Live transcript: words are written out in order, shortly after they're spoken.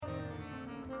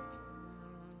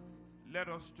Let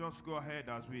us just go ahead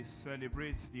as we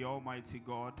celebrate the Almighty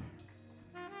God.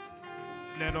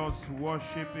 Let us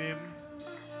worship Him.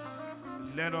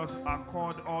 Let us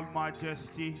accord all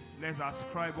majesty. Let's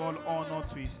ascribe all honor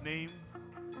to His name.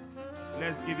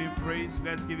 Let's give Him praise.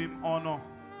 Let's give Him honor.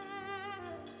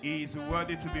 He is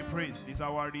worthy to be praised. He's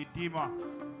our Redeemer.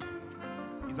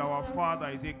 He's our Father.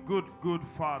 He's a good, good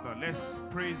Father. Let's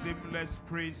praise Him. Let's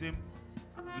praise Him.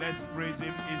 Let's praise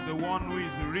Him. He's the one who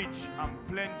is rich and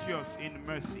plenteous in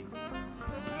mercy.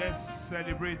 Let's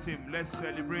celebrate Him. Let's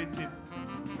celebrate Him.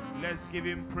 Let's give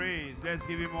Him praise. Let's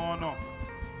give Him honor.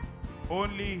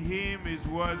 Only Him is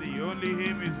worthy. Only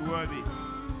Him is worthy.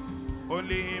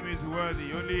 Only Him is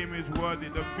worthy. Only Him is worthy.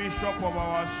 The Bishop of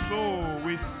our soul,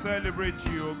 we celebrate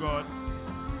You, O God.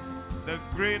 The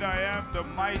great I am, the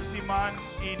mighty man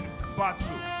in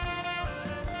battle.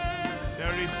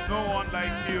 There is no one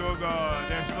like You, O God.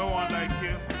 There's no one like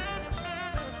You.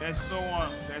 There's no one.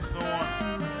 There's no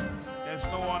one. There's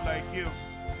no one like You.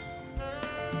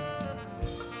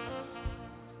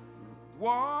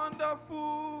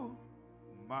 Wonderful,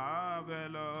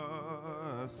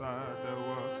 marvelous are the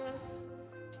works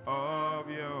of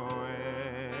Your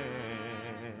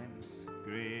hands.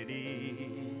 Great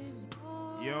is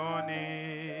Your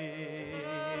name.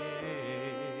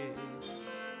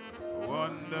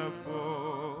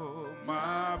 Wonderful,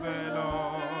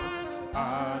 marvelous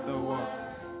are the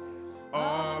works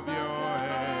of Your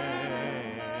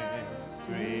hands.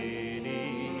 Great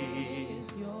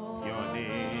is Your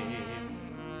name.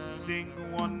 Sing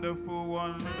wonderful,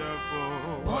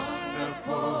 wonderful,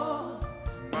 wonderful,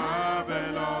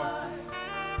 marvelous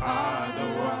are the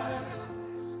works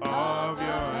of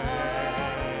Your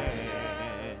hands.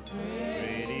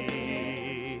 Great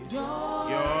is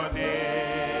Your name.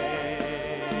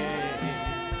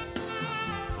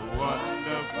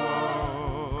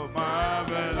 Wonderful,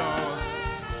 marvelous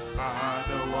are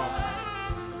the works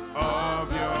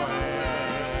of Your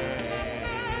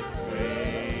hands.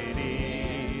 Great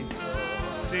is.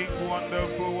 Sing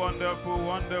wonderful, wonderful,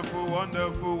 wonderful,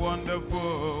 wonderful,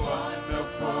 wonderful,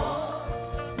 wonderful,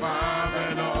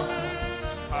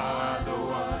 marvelous are the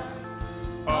works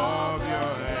of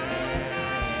Your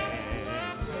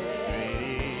hands.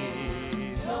 Great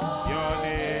is Your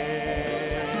name.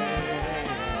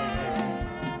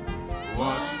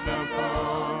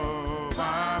 Wonderful,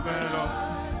 marvelous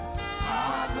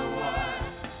are the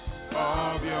works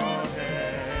of Your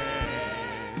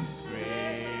hands.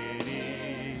 Great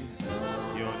is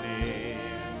Your name.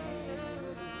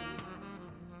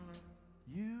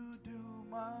 You do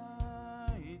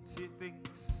mighty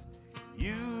things.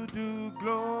 You do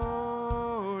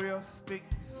glorious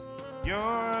things. You're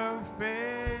a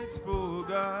faithful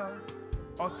God.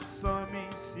 Awesome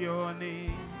is Your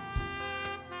name.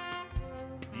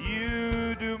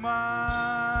 You do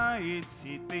mighty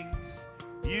things.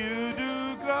 You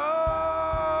do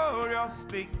glorious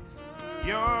things.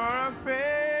 You're a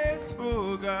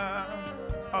faithful God.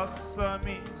 Awesome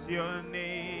is Your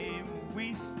name.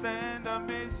 We stand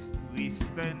amazed. We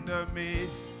stand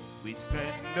amazed. We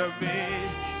stand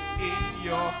amazed in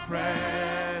Your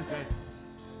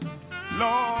presence.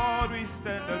 Lord, we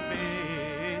stand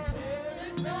amazed. There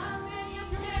is nothing You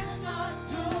cannot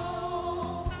do.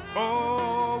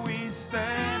 Oh, we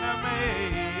stand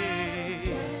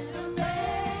amazed. Stand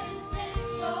amazed in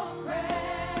Your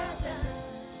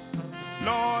presence.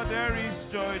 Lord, there is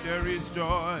joy, there is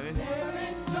joy. There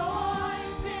is joy,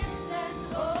 peace,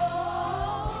 and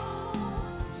hope.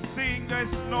 Sing,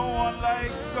 there's no one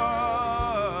like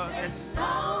God. There's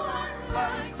no one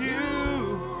like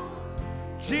You,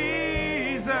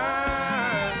 Jesus.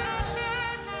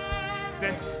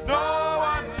 There's no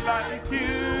one like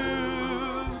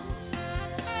You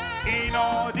in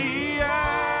all the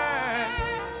earth.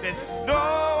 There's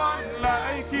no one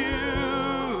like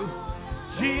You,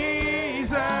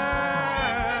 Jesus.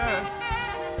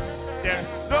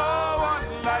 There's no one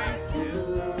like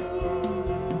You.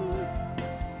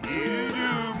 You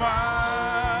do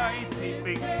mighty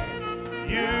things.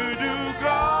 You do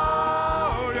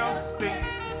glorious things.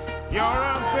 You're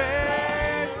a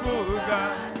faithful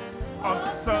God.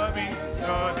 Awesome is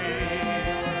Your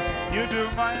name. You do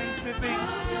mighty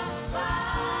things.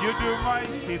 You do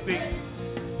mighty things.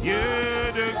 You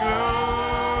do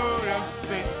glorious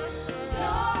things.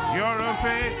 You're a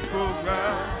faithful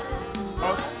God.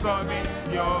 Awesome is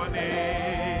Your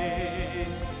name.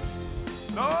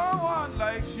 No one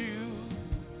like You,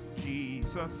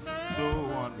 Jesus. No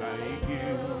one like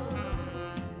You.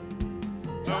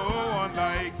 No one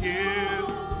like You.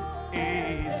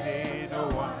 Easy. No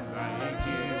one like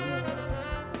You.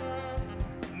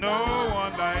 No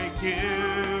one like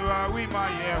You. Are we my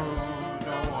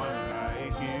no one like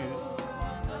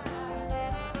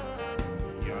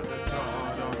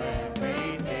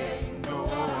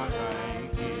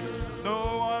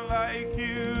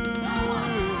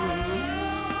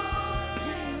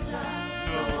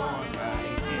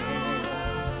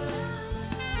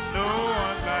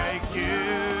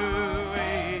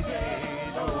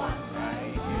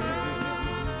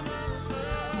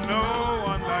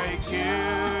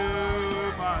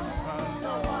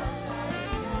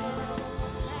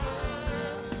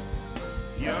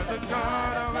You're the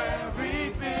God of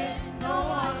everything. No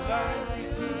one like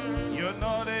you. You're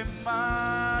not a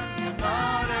man. You're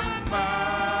not a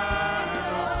man.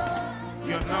 Oh,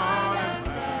 you're not a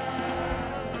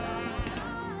man.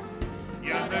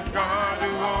 You're the God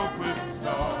who opens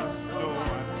doors no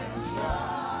one can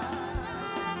shut.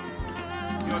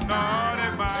 You're not a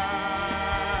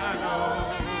man.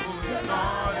 Oh, you're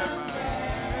not a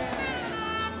man.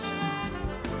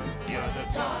 You're the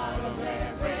God of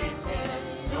everything.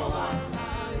 No one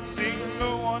like you. Sing,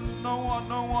 no one, no one,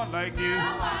 no one like you.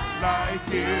 Like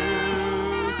you,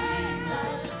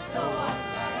 Jesus. No one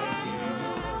like you.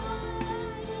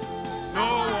 No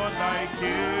one like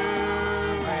you.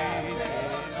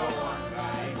 No one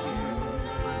like you.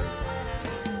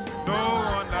 No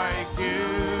one like you.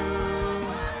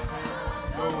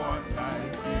 No one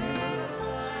like you.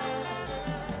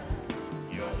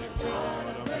 You're the God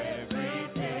of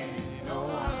everything. No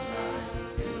one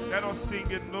like you. Let us sing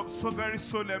it so very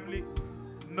solemnly.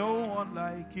 No one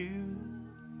like you,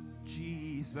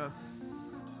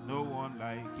 Jesus. No one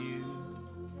like you.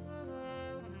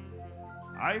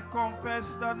 I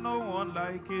confess that no one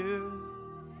like you.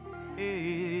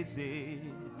 Easy,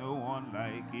 no one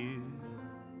like you.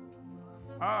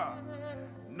 Ah,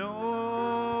 no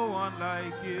one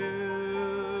like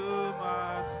you,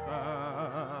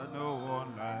 Master. No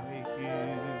one like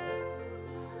you.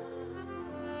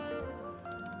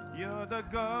 You're the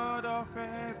God of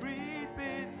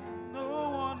everything. No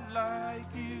one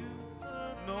like you.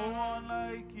 No one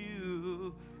like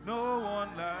you. No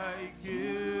one like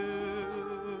you.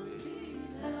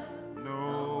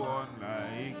 No one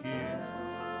like you.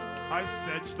 I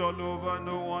searched all over,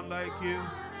 no one like you.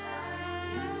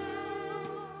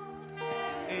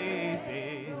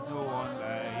 Easy, no one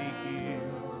like you.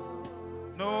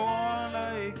 No one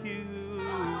like you.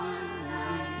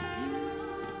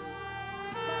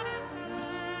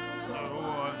 No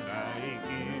one like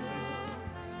you.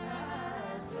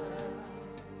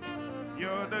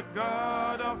 You're the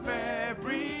God of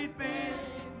everything.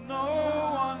 No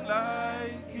one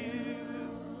like you.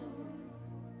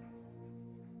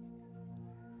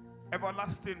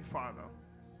 Everlasting Father,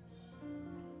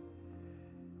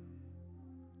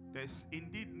 there's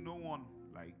indeed no one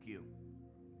like you.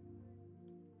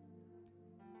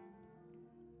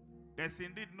 There's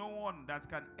indeed no one that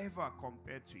can ever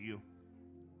compare to you.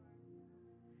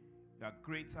 You are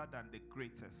greater than the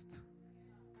greatest.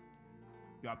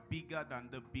 You are bigger than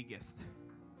the biggest.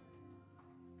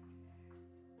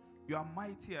 You are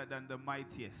mightier than the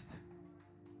mightiest.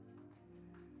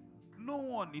 No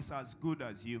one is as good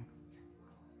as you.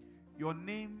 Your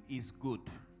name is good.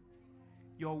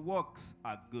 Your works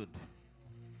are good.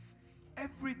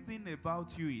 Everything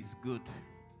about you is good.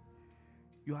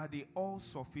 You are the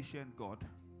all-sufficient God.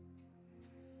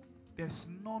 There's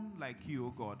none like you, O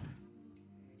God.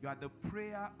 You are the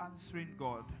prayer-answering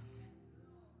God.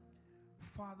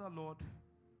 Father, Lord,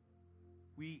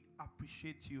 we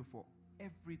appreciate you for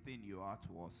everything you are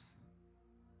to us.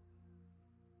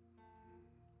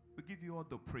 We give you all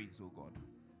the praise, O God.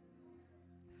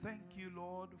 Thank you,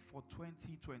 Lord, for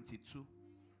 2022.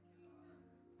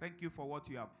 Thank you for what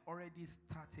you have already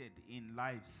started in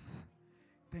lives.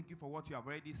 Thank you for what you have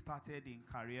already started in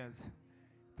careers.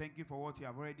 Thank you for what you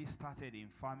have already started in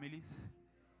families.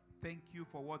 Thank you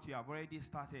for what you have already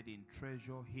started in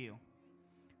Treasure Hill.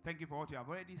 Thank you for what you have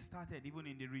already started even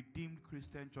in the Redeemed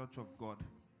Christian Church of God.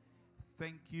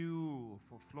 Thank you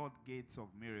for floodgates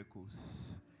of miracles.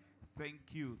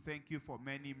 Thank you for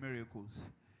many miracles.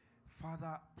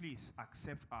 Father, please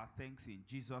accept our thanks in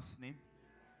Jesus' name.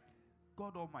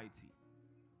 God Almighty,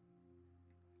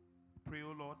 pray,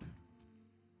 O Lord,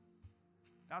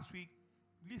 as we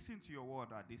listen to your word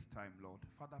at this time, Lord,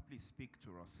 Father, please speak to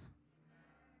us.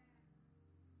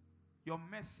 Your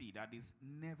mercy that is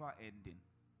never ending.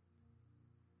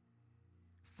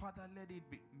 Father, let it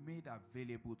be made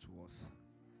available to us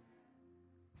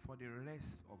for the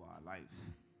rest of our lives.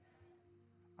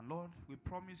 And Lord, we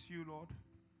promise you, Lord,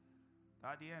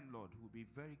 that at the end, Lord, we'll be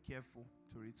very careful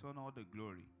to return all the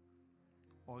glory,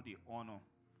 all the honor,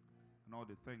 and all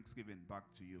the thanksgiving back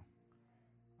to you,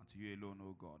 and to you alone,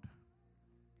 O God.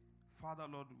 Father,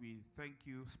 Lord, we thank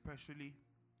you especially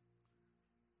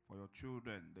for your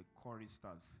children, the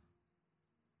choristers.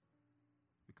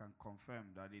 We can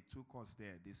confirm that they took us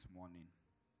there this morning.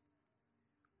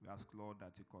 We ask, Lord,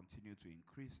 that you continue to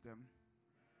increase them,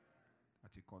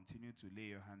 that you continue to lay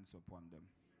your hands upon them.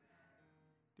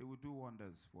 They will do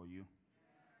wonders for you.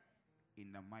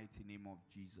 In the mighty name of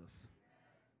Jesus.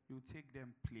 You will take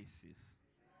them places.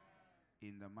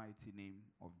 In the mighty name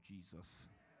of Jesus.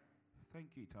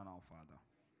 Thank you, eternal Father,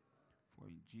 For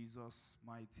in Jesus'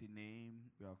 mighty name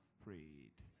we have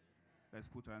prayed. Let's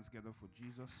put our hands together for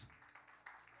Jesus.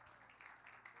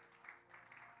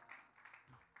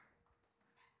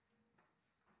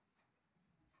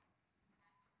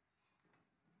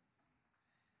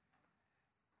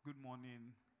 Good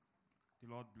morning. The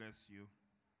Lord bless you.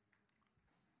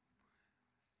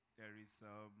 There is,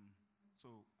 so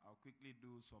I'll quickly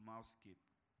do some housekeep.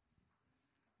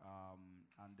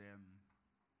 And then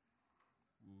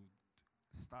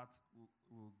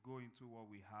we'll go into what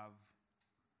we have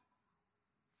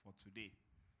for today.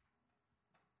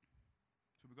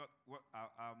 So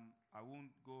I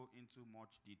won't go into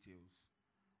much details,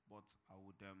 but I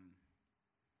would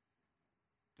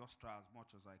just try as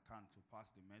much as I can to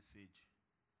pass the message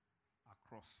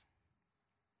across.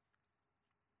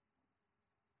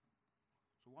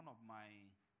 So one of my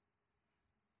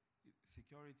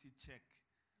security check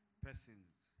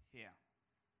persons here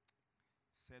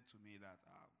said to me that,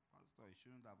 Pastor, you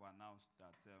shouldn't have announced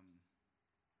that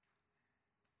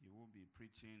you won't be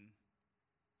preaching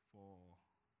for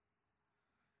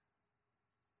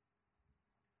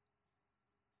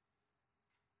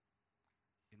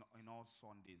in all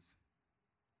Sundays.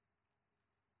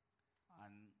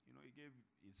 And, he gave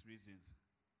his reasons.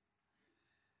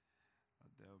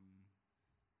 And,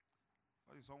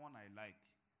 he's someone I like,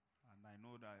 and I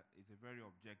know that he's a very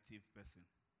objective person.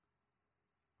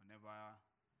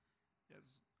 Yes,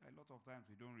 a lot of times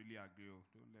we don't really agree.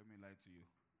 Don't let me lie to you.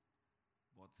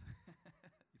 But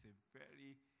he's a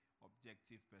very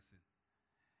objective person.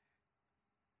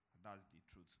 And that's the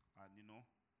truth. And,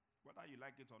 whether you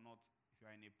like it or not, if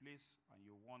you're in a place and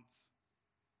you want,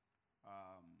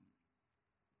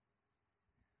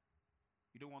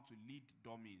 you don't want to lead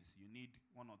dummies, you need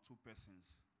one or two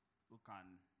persons who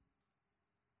can,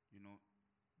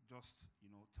 just,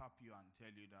 tap you and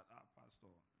tell you that,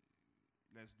 Pastor,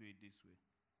 let's do it this way.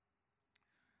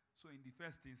 So in the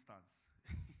first instance,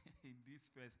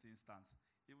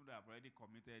 even though I've already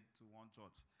committed to one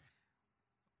church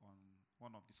on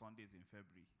one of the Sundays in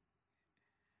February,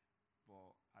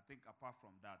 but I think apart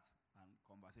from that and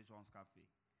Conversations Cafe,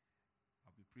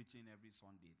 I'll be preaching every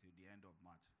Sunday till the end of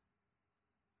March.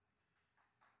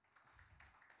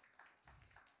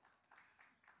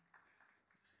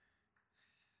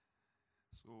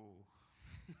 So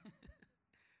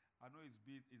I know it's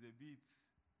a bit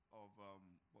of,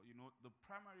 but the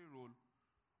primary role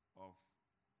of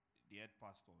the head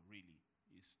pastor really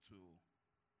is to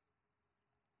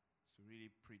really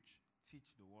preach,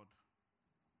 teach the word,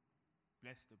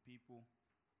 bless the people.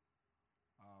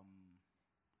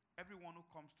 Everyone who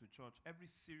comes to church, every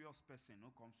serious person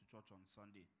who comes to church on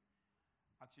Sunday,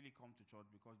 actually come to church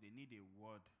because they need a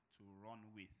word to run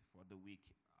with for the week.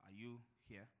 Are you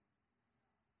here?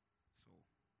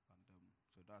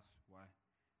 So that's why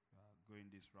we are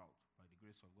going this route by the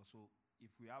grace of God. So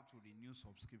if we have to renew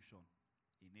subscription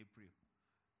in April,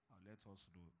 let us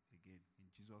do again in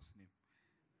Jesus' name.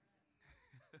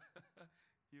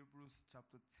 Hebrews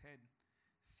chapter 10,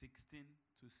 16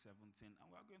 to 17. And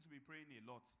we are going to be praying a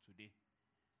lot today.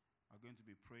 We're going to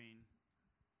be praying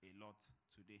a lot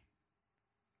today.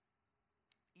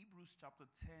 Hebrews chapter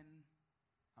 10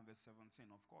 and verse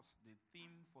 17. Of course, the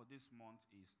theme for this month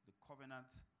is the covenant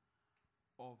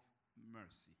of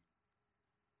mercy.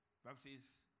 The Bible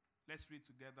says, let's read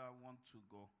together, 1, 2,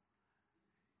 go.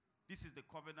 This is the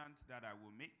covenant that I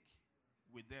will make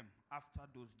with them after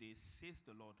those days, says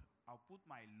the Lord. I'll put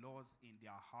my laws in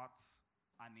their hearts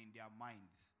and in their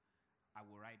minds. I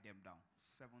will write them down.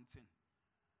 17.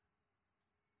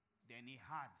 Then he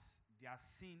adds, their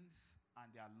sins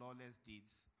and their lawless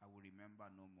deeds I will remember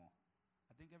no more.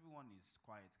 I think everyone is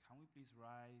quiet. Can we please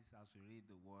rise as we read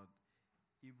the word?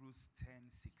 Hebrews 10,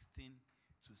 16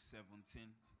 to 17.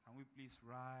 Can we please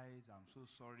rise? I'm so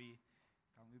sorry.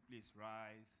 Can we please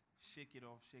rise? Shake it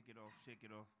off, shake it off, shake it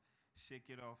off.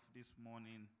 Shake it off this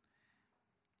morning.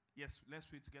 Yes, let's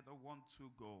read together. 1,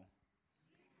 2, go.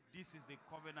 This is the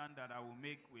covenant that I will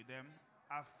make with them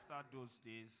after those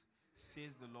days,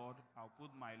 says the Lord. I'll put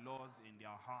my laws in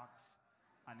their hearts,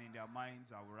 and in their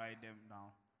minds I will write them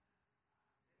down.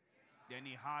 Then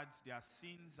he adds, their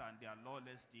sins and their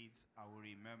lawless deeds I will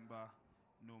remember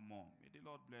no more. May the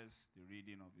Lord bless the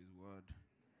reading of his word.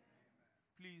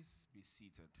 Please be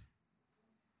seated.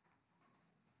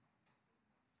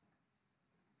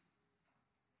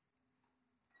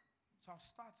 So I'll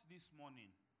start this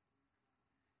morning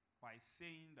by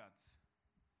saying that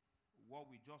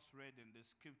what we just read in the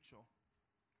scripture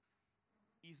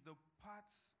is the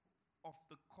part of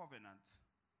the covenant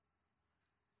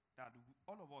that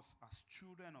all of us as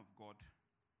children of God,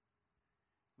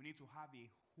 we need to have a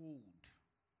hold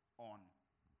on.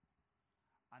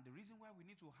 And the reason why we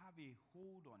need to have a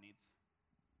hold on it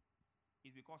is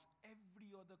because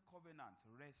every other covenant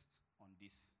rests on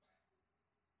this.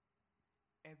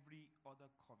 Every other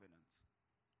covenant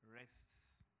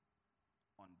rests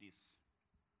on this.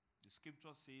 The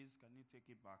scripture says, can you take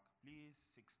it back, please?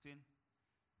 16.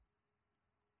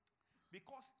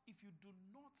 Because if you do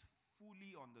not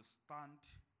fully understand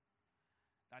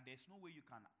that there's no way you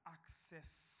can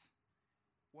access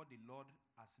what the Lord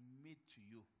has made to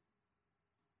you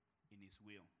in his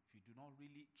will, if you do not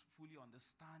really fully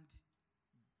understand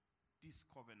this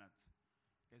covenant,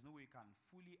 there's no way you can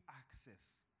fully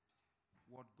access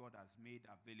what God has made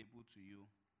available to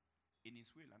you in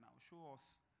his will. And I'll show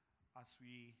us as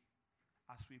we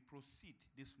proceed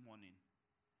this morning.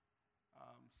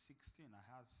 16, I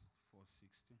have for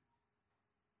 16.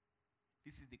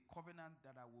 This is the covenant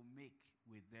that I will make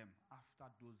with them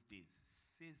after those days,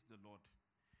 says the Lord.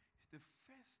 It's the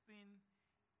first thing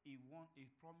he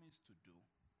promised to do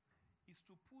is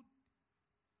to put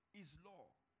his law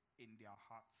in their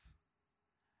hearts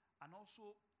and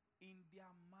also in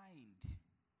their mind.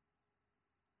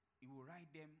 He will write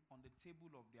them on the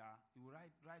table of he will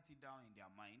write it down in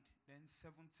their mind. Then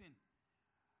 17.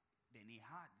 Then he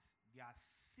adds, their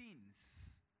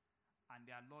sins and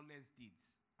their lawless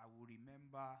deeds I will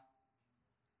remember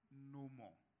no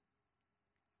more.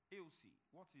 AOC,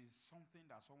 what is something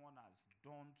that someone has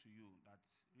done to you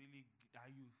that's really, that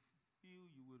you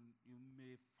feel you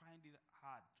may find it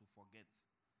hard to forget?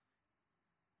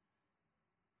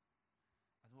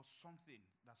 It was something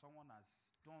that someone has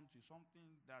done to you,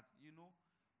 something that, even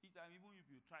if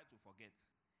you try to forget,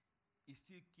 it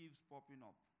still keeps popping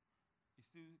up. It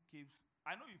still keeps,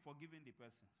 I know you've forgiven the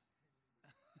person.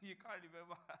 You can't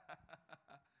remember.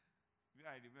 Me,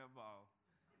 I remember.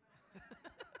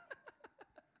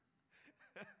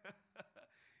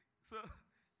 So,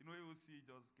 AOC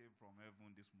just came from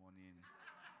heaven this morning,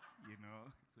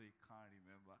 so you can't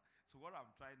remember. So what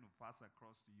I'm trying to pass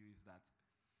across to you is that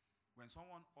when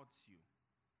someone hurts you,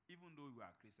 even though you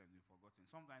are Christian, you've forgotten.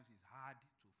 Sometimes it's hard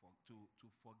to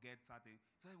forget certain.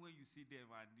 Especially when you see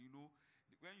them and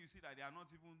when you see that they are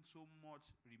not even so much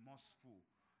remorseful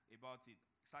about it.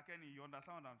 Secondly, you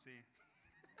understand what I'm saying?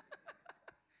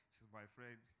 She's my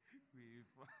friend.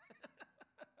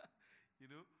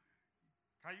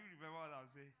 Can you remember what I'm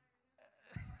saying?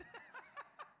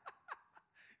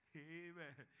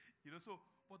 Amen.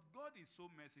 But God is so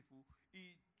merciful.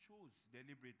 He chose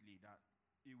deliberately that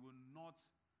he will not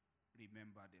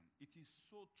remember them. It is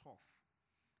so tough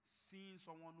seeing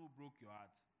someone who broke your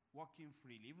heart walking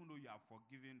freely, even though you have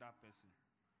forgiven that person.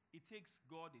 It takes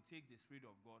God, it takes the Spirit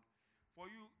of God. For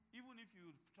you, even if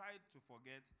you try to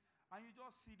forget, and you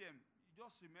just see them, you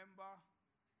just remember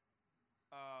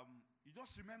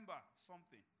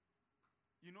something.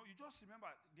 You just remember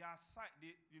their side.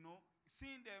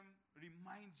 Seeing them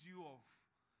reminds you of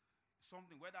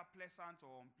something, whether pleasant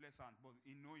or unpleasant. But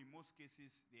in most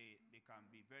cases, they can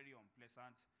be very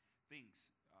unpleasant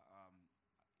things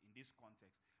in this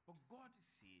context. But God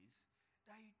says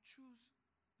that he chooses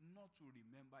not to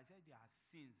remember. He said their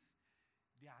sins.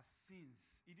 Their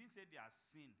sins. He didn't say their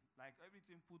sin. Like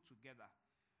everything put together.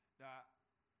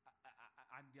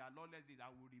 And their lawless deeds, I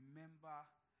will remember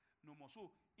no more. So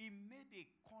he made a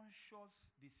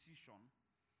conscious decision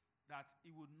that he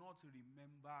would not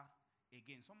remember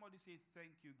again. Somebody say,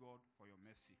 thank you, God, for your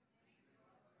mercy.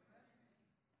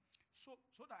 So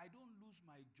that I don't lose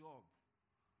my job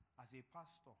as a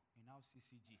pastor in our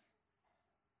CCG.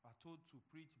 We're told to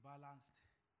preach balanced,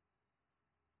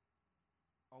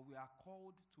 or we are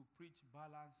called to preach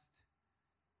balanced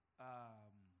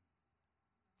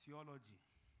theology,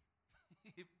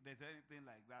 if there's anything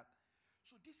like that.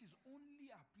 So this is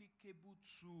only applicable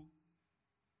to,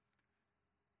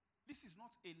 this is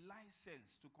not a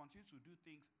license to continue to do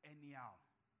things anyhow.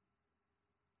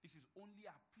 This is only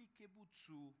applicable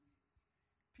to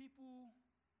people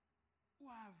who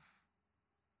have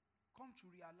come to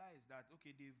realize that,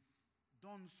 okay, they've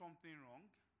done something wrong,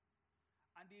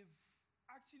 and they've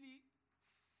actually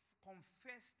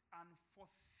confessed and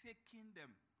forsaken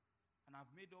them, and have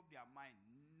made up their mind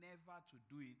never to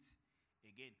do it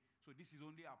again. So this is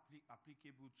only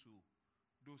applicable to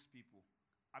those people.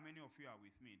 How many of you are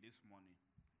with me this morning?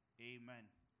 Amen.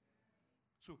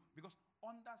 So, because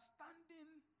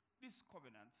understanding this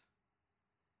covenant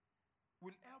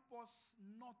will help us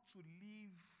not to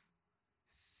live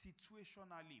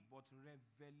situationally, but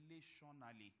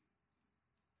revelationally.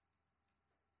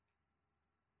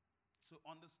 So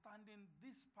understanding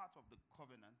this part of the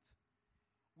covenant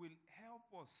will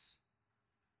help us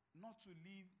not to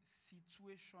live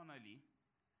situationally,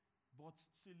 but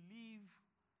to live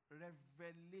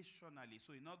revelationally.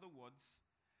 So, in other words,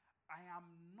 I am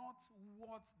not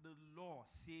what the law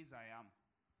says I am.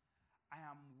 I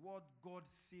am what God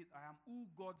says. I am who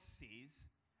God says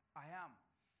I am.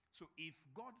 So, if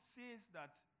God says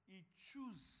that He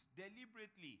chooses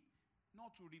deliberately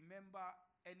not to remember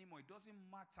anymore, it doesn't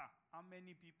matter how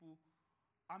many people,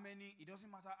 it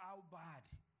doesn't matter how bad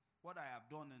what I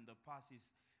have done in the past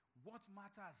is. What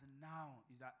matters now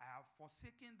is that I have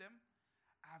forsaken them,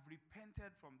 I have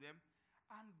repented from them,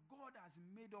 and God has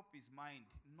made up His mind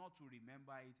not to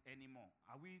remember it anymore.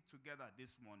 Are we together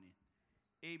this morning?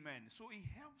 Amen. So He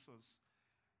helps us.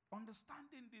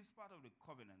 Understanding this part of the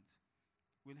covenant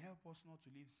will help us not to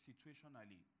live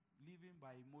situationally, living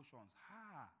by emotions.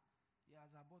 He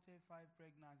has aborted 5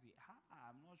 pregnancies.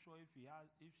 I'm not sure if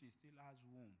she still has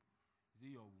womb. Is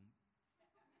it your womb?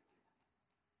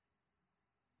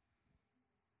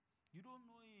 You don't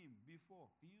know him before.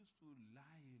 He used to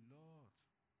lie a lot.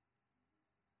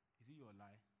 Is it your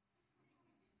lie?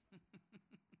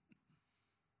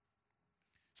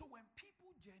 So when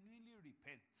people genuinely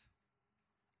repent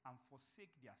and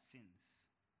forsake their sins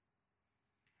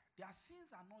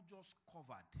are not just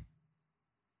covered.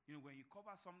 You know, when you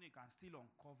cover something, you can still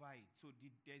uncover it. So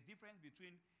there's difference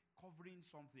between covering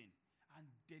something and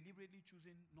deliberately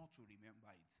choosing not to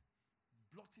remember it.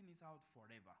 Blotting it out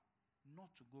forever.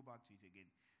 Not to go back to it again.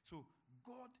 So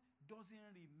God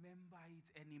doesn't remember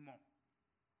it anymore.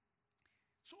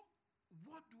 So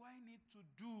what do I need to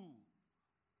do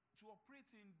to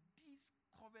operate in this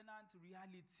covenant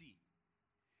reality?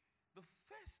 The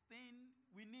first thing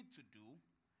we need to do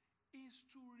is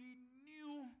to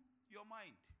renew your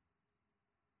mind.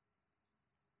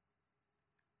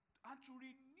 And to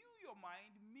renew your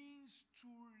mind means to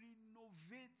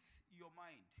renovate your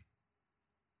mind.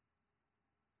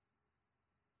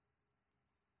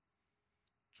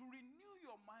 To renew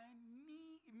your mind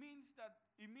means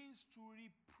to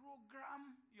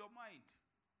reprogram your mind.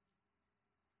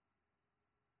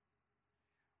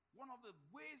 One of the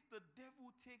ways the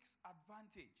devil takes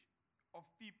advantage of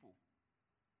people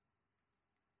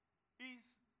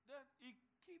is that he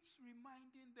keeps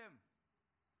reminding them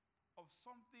of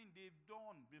something they've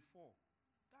done before.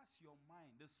 That's your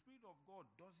mind. The Spirit of God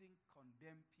doesn't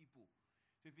condemn people.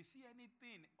 So if you see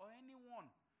anything or anyone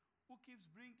who keeps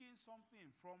bringing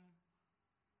something from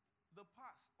the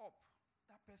past up,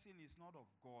 that person is not of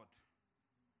God.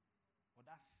 Or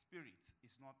that spirit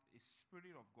is not a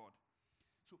spirit of God.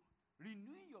 So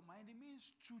renewing your mind, it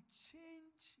means to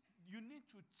change. You need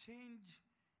to change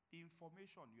the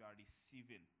information you are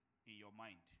receiving in your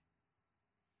mind.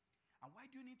 And why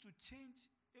do you need to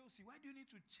change? Why do you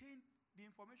need to change the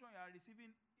information you are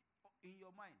receiving in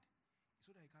your mind?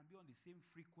 So that you can be on the same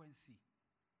frequency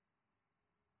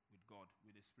with God,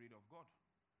 with the Spirit of God.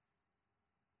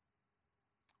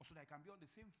 Or so that you can be on the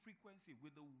same frequency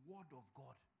with the Word of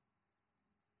God.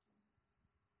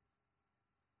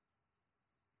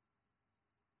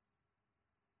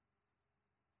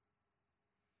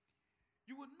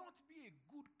 You will not be a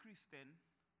good Christian.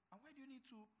 And why do you need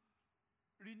to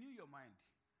renew your mind?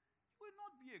 You will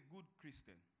not be a good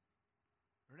Christian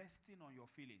resting on your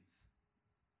feelings.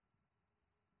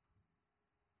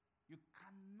 You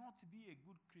cannot be a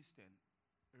good Christian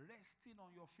resting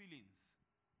on your feelings.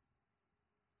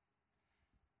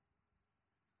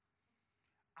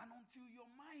 And until your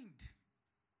mind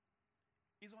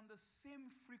is on the same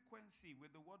frequency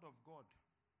with the Word of God,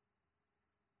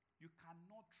 you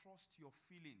cannot trust your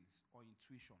feelings or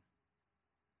intuition.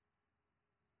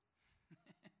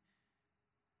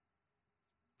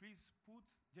 Please put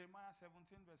Jeremiah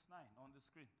 17 verse 9 on the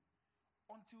screen.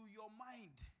 Until your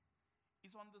mind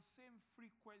is on the same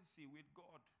frequency with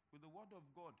God, with the Word of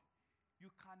God,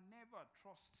 you can never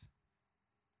trust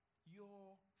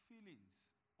your feelings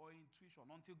or intuition.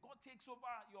 Until God takes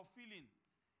over your feeling,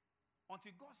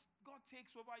 until God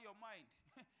takes over your mind.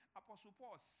 Apostle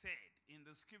Paul said in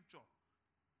the scripture,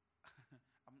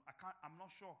 I'm not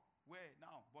sure where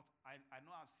now, but I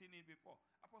know I've seen it before.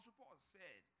 Apostle Paul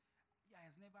said, he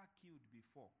has never killed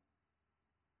before.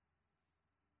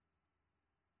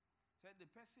 Said the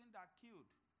person that killed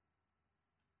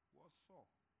was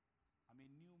Saul. I'm a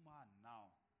new man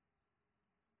now.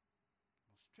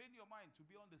 Must train your mind to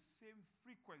be on the same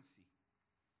frequency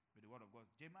with the Word of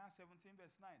God. Jeremiah 17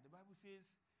 verse 9, the Bible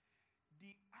says,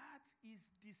 the heart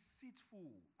is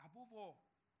deceitful above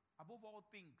all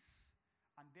things,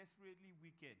 and desperately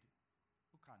wicked.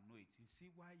 Who can know it? You see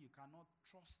why you cannot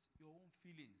trust your own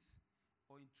feelings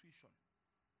or intuition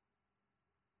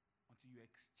until you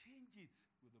exchange it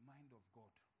with the mind of God.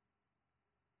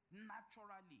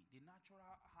 Naturally, the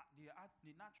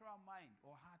natural mind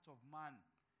or heart of man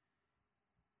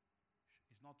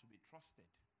is not to be trusted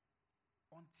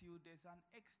until there's an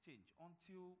exchange,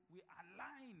 until we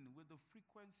align with the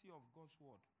frequency of God's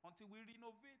word, until we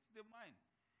renovate the mind.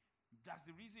 That's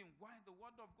the reason why the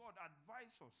word of God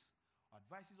advises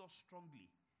us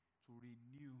strongly to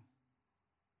renew,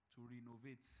 to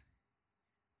renovate,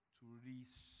 to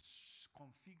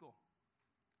reconfigure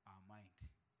our mind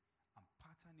and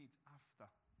pattern it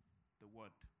after the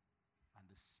word and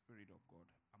the Spirit of God.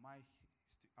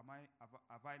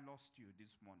 Have I lost you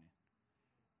this morning?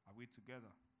 Are we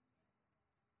together?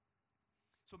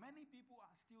 So many people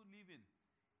are still living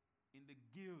in the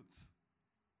guilt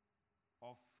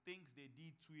of things they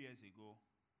did 2 years ago.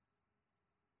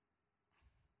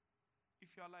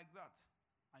 If you are like that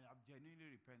and you have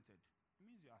genuinely repented, it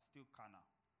means you are still carnal.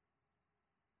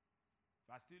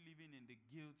 You are still living in the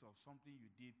guilt of something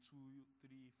you did 2,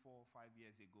 3, 4, 5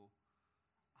 years ago,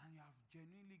 and you have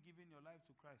genuinely given your life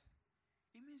to Christ.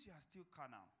 It means you are still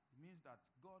carnal. It means that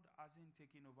God hasn't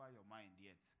taken over your mind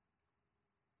yet.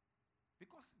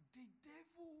 Because the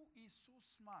devil is so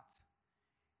smart.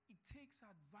 It takes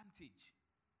advantage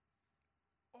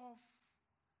of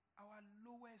our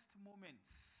lowest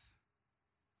moments.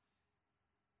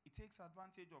 It takes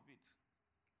advantage of it.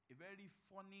 A very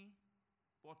funny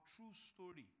but true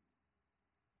story.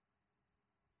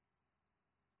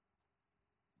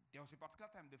 There was a particular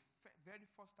time, the very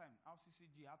first time,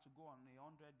 RCCG had to go on a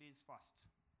 100 days fast.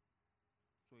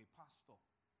 So a pastor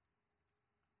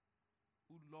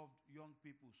who loved young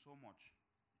people so much,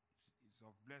 is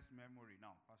of blessed memory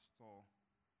now, Pastor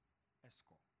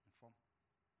Esco, from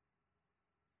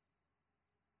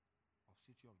of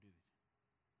City of David.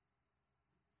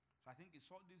 So I think he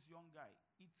saw this young guy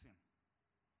eating,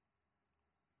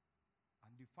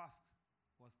 and the fast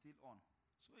was still on.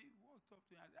 So he walked up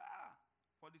to him and said,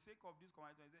 for the sake of this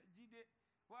commandment, he said, Jide,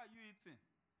 why are you eating?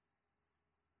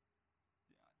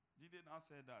 Jide now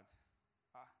said that,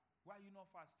 why are you not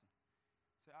fasting?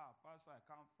 He said, Pastor, I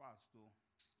can't fast though.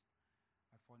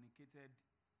 I fornicated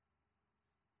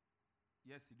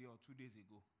yesterday or 2 days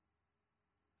ago.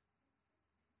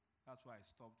 That's why I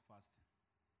stopped fasting.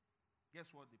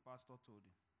 Guess what the pastor told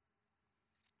him?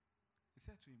 He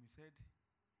said to him,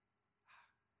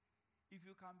 if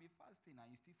you can be fasting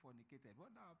and you still fornicated,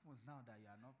 what happens now that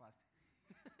you are not fasting?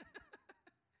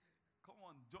 Come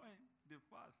on, join the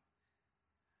fast.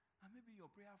 And maybe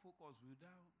your prayer focus we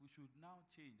should now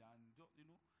change and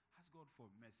ask God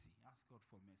for mercy. Ask God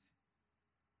for mercy.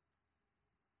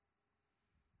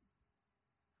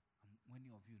 And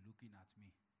many of you looking at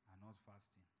me are not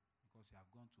fasting because you have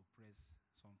gone to press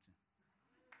something.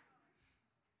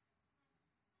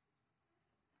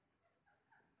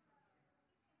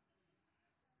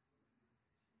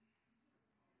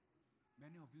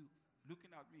 Many of you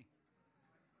looking at me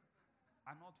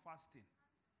are not fasting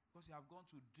because you have gone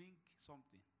to drink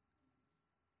something.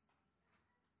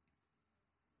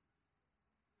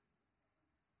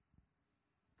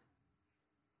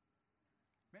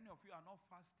 Many of you are not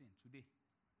fasting today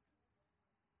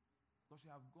because you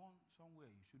have gone somewhere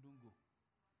you shouldn't go.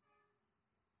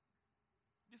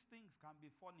 These things can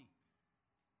be funny.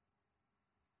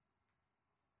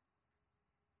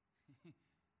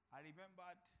 I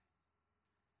remembered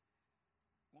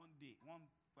one day, when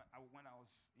I was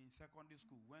in secondary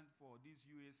school, went for this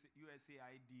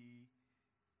USAID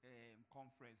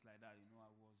conference like that.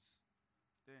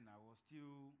 I was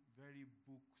still very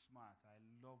book smart. I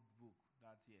loved book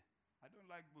that year. I don't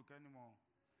like book anymore.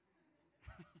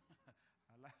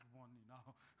 I like money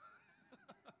now.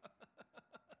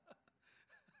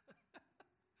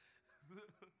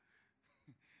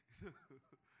 so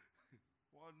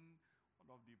one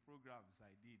of the programs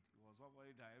I did was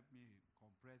somebody that helped me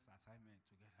compress assignment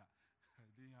together. I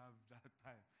didn't have that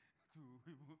time to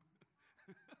even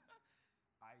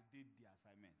I did the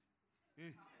assignment.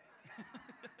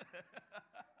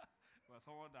 But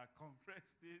someone that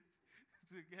compressed it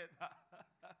together.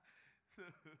 So,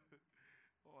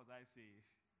 what was I saying?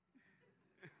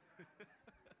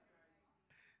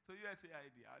 So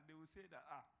USAID, and they will say that,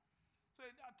 so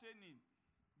in that training,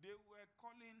 they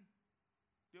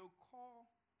will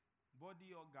call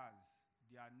body organs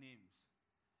their names.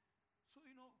 So,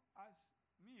 as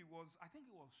me, I think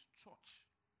it was church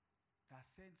that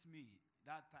sent me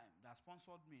that time, that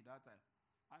sponsored me that time.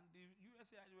 And the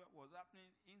USAID was happening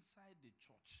inside the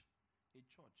church, a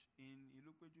church in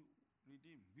Ilupeju,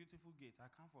 Redeem, beautiful gate,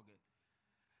 I can't forget.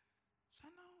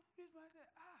 So now, this man said,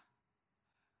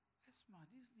 Esma,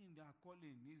 this name they are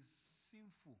calling is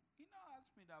sinful. He now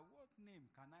asked me that, what name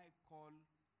can I call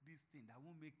this thing that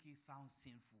won't make it sound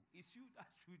sinful? It's you that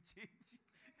should change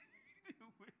the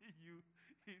way you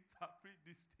interpret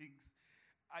these things.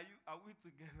 Are we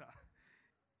together?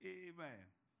 Amen.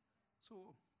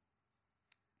 So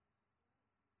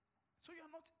you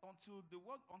are not until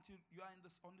you are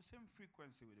on the same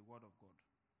frequency with the word of God.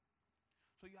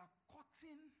 So you are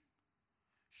cutting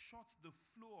short the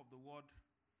flow of the word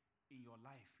in your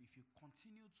life if you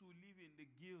continue to live in the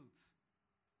guilt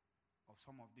of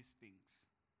some of these things.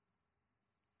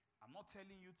 I'm not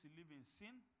telling you to live in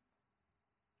sin.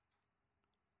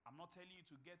 I'm not telling you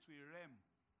to get to a realm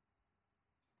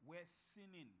where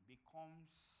sinning becomes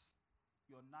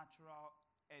your natural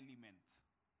element.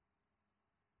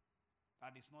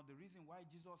 That is not the reason why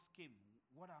Jesus came.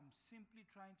 What I'm simply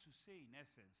trying to say, in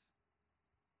essence,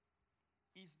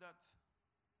 is that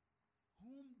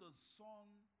whom the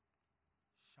Son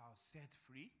shall set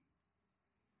free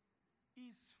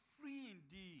is free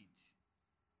indeed.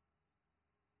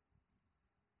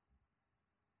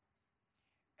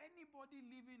 Anybody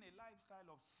living a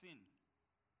lifestyle of sin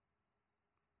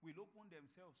will open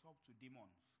themselves up to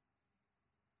demons.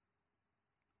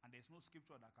 And there's no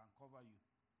scripture that can cover you.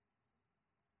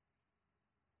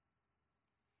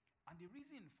 And the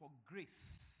reason for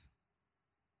grace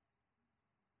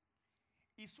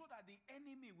is so that the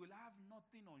enemy will have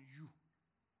nothing on you.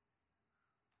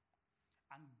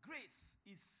 And grace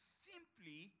is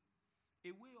simply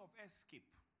a way of escape.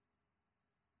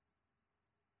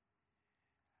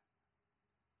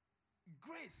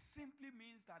 Grace simply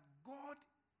means that God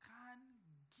can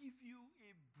give you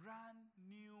a brand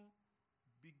new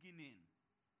beginning.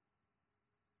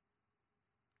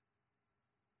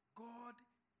 God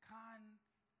can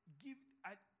give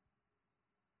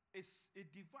a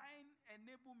divine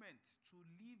enablement to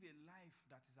live a life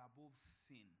that is above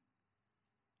sin.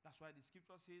 That's why the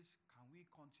scripture says, can we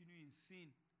continue in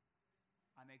sin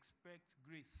and expect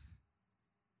grace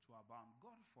to abound?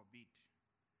 God forbid.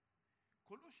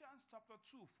 Colossians chapter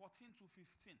 2, 14 to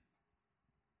 15.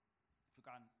 If you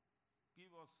can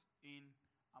give us in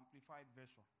amplified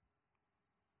version.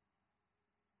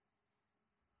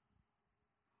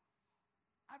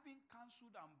 Having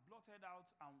cancelled and blotted out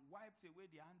and wiped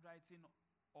away the handwriting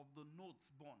of the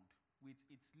notes bond with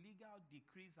its legal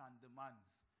decrees and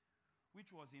demands,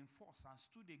 which was in force and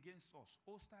stood against us,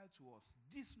 hostile to us.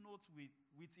 This note with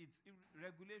its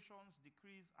regulations,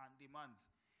 decrees, and demands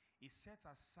is set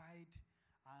aside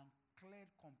and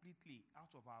cleared completely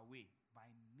out of our way by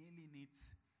nailing it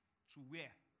to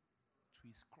where? To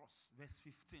his cross. Verse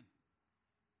 15.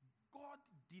 God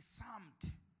disarmed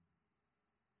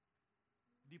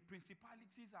the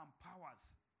principalities and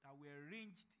powers that were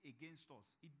ranged against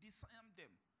us. He disarmed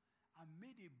them and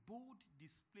made a bold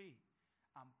display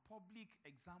and public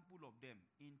example of them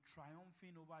in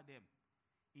triumphing over them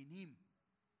in him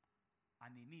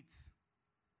and in it,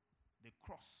 the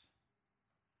cross.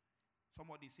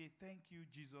 Somebody say, thank you,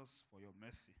 Jesus, for your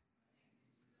mercy.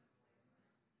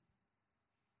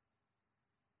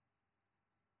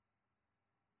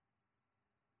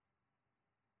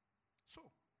 So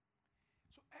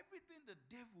everything the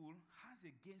devil has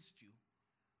against you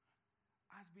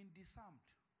has been disarmed.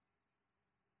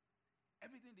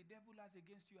 Everything the devil has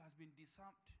against you has been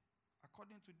disarmed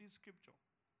according to this scripture.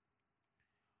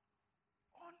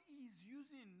 All he is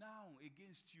using now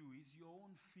against you is your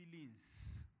own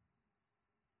feelings.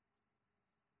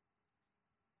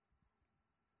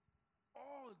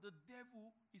 All the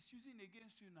devil is using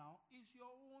against you now is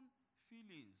your own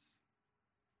feelings.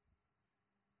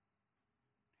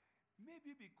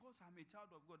 Maybe because I'm a child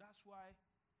of God, that's why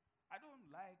I don't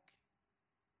like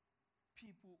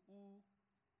people who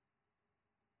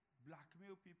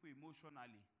blackmail people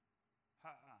emotionally.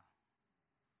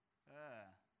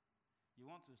 You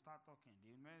want to start talking,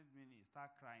 the next minute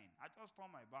start crying. I just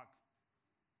turn my back.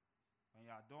 When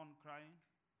you are done crying,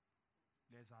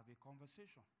 let's have a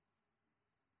conversation.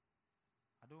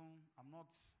 I'm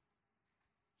not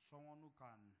someone who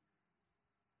can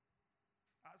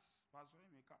ask Pastor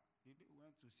Emeka. They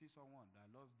went to see someone that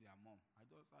lost their mom. I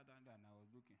just sat down there and I was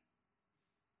looking.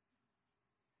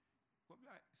 But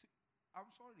I'm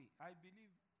sorry. I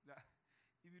believe that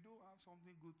if you don't have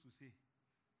something good to say,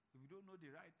 if you don't know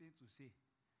the right thing to say,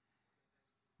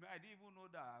 I didn't even know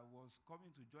that I was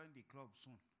coming to join the club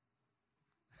soon.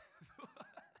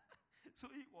 So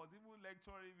he was even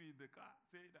lecturing me in the car,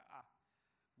 saying that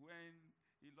when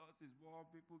he lost his mom,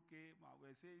 people came and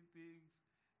were saying things.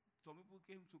 Some people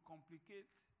came to complicate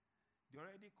the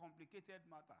already complicated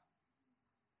matter.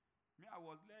 Me, I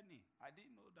was learning. I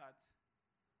didn't know that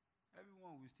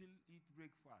everyone will still eat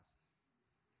breakfast.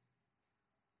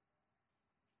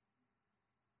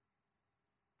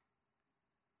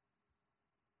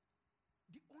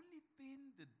 The only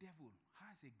thing the devil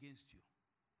has against you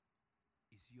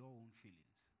is your own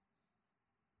feelings.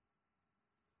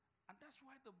 And that's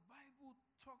That's why the Bible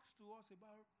talks to us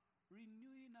about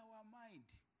renewing our mind.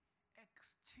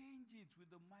 Exchange it with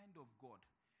the mind of God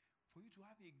for you to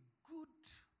have a good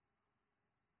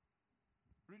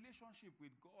relationship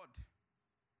with God.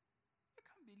 You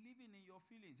can't be living in your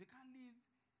feelings. You can't live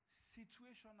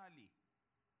situationally.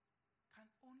 You can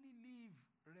only live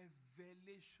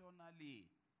revelationally.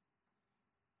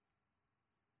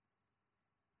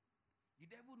 The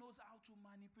devil knows how to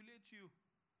manipulate you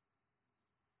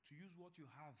to use what you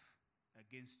have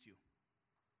against you.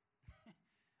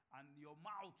 And your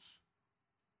mouth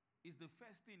is the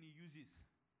first thing he uses.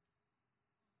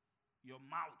 Your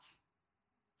mouth.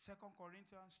 2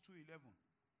 Corinthians 2:11.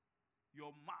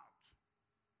 Your mouth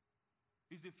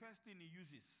is the first thing he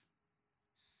uses.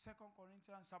 2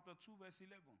 Corinthians chapter 2 verse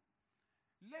 11.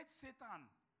 Let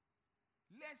Satan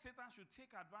should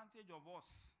take advantage of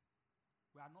us.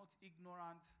 We are not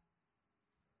ignorant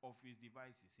of his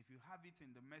devices. If you have it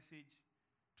in the Message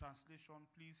translation,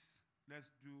 please,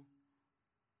 let's do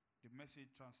the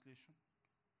Message translation.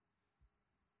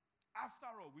 After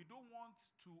all, we don't want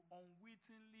to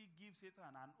unwittingly give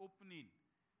Satan an opening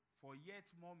for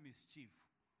yet more mischief.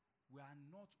 We are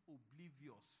not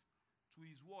oblivious to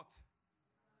his what?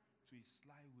 To his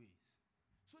sly ways.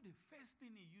 So the first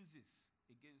thing he uses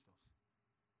against us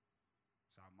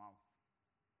is our mouth.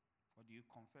 What do you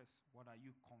confess? What are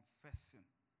you confessing?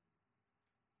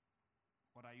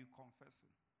 What are you confessing?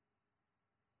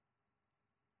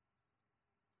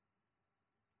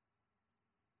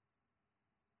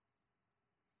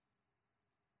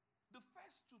 The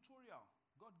first tutorial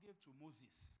God gave to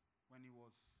Moses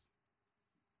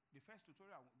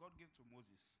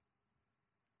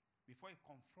before he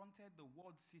confronted the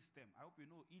world system. I hope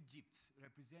you know Egypt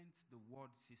represents the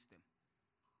world system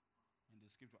in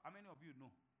the scripture. How many of you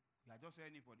know? You are just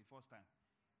hearing it for the first time.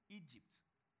 Egypt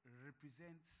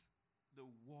represents the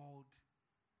world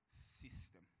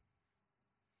system.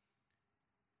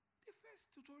 The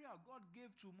first tutorial God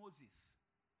gave to Moses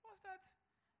was that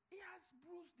he has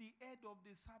bruised the head of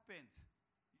the serpent.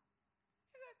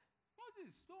 He said,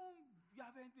 Moses, you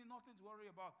have nothing to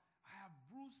worry about. I have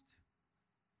bruised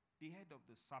the head of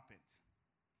the serpent.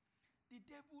 The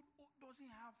devil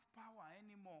doesn't have power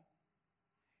anymore.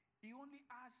 He only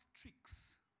has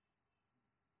tricks.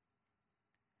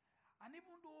 And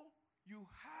even though you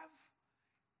have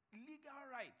legal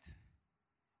right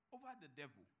over the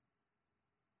devil,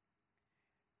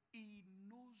 he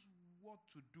knows what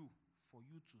to do for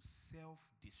you to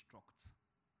self-destruct.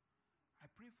 I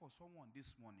pray for someone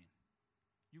this morning.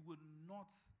 You will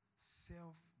not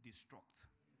self-destruct.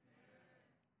 Amen.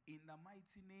 In the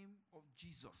mighty name of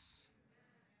Jesus.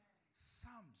 Amen.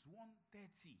 Psalms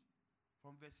 130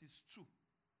 from verses 2.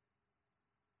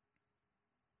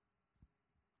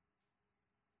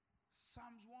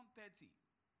 Psalms 130.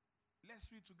 Let's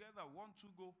read together. 1, 2,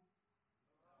 go.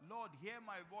 Lord, hear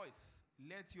my voice.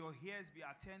 Let your ears be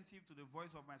attentive to the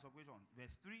voice of my supplication.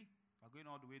 Verse 3. We're going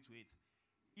all the way to 8.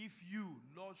 If you,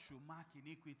 Lord, should mark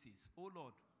iniquities, O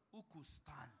Lord, who could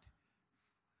stand?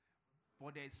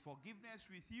 For there is forgiveness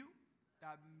with you,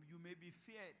 that you may be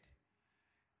feared.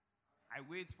 I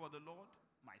wait for the Lord,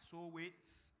 my soul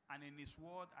waits, and in his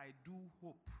word I do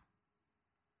hope.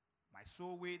 My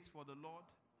soul waits for the Lord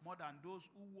more than those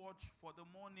who watch for the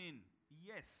morning.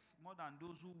 Yes, more than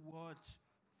those who watch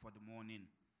for the morning.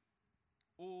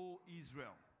 O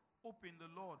Israel, hope in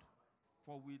the Lord,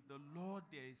 for with the Lord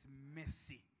there is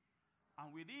mercy,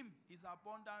 and with him is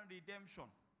abundant redemption.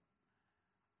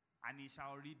 And he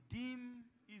shall redeem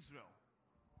Israel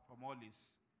from all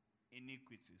his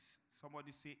iniquities.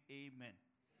 Somebody say amen.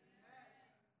 Amen.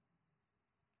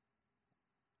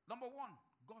 Number 1,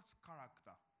 God's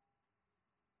character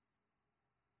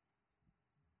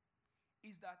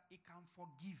is that he can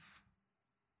forgive.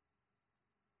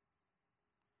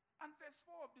 And verse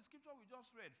 4 of the scripture we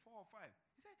just read, 4 or 5,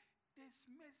 he said, there's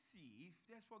mercy, if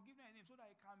there's forgiveness in him, so that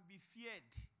he can be feared.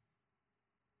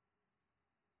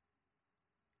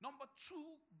 Number 2,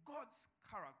 God's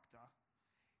character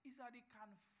is that he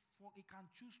can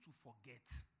choose to forget.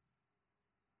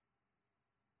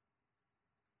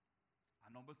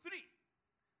 And number 3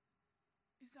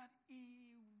 is that he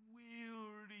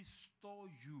will restore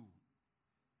you.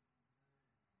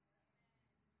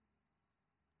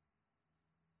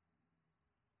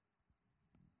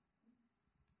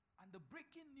 And the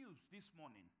breaking news this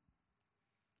morning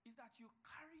is that you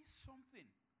carry something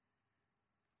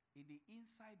in the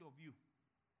inside of you.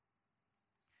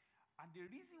 And the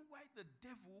reason why the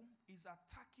devil is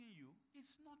attacking you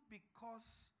is not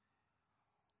because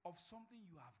of something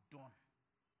you have done.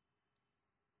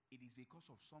 It is because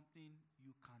of something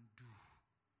you can do.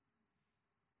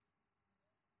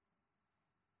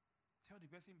 the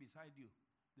person beside you,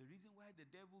 the reason why the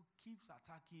devil keeps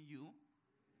attacking you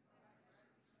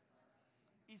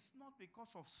is not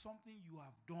because of something you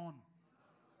have done.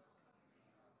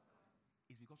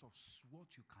 It's because of what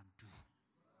you can do.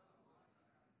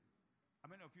 How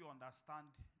many of you understand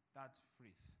that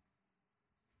phrase?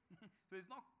 So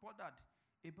it's not bothered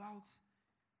about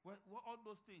what all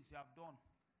those things you have done.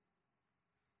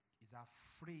 He's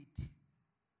afraid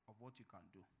of what you can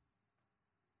do.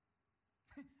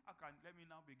 Let me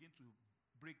now begin to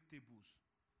break tables.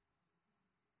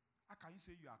 How can you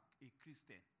say you are a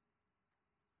Christian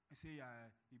and say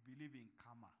you believe in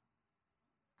karma?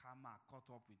 Karma caught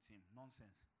up with him.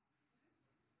 Nonsense.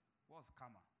 What's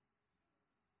karma?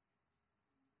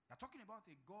 You're talking about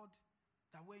a God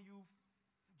that when you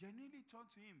genuinely turn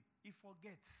to him, he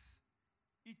forgets.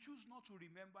 He chooses not to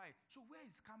remember it. So where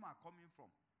is karma coming from?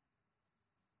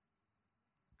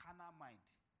 Kana mind.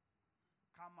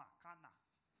 Karma, kana.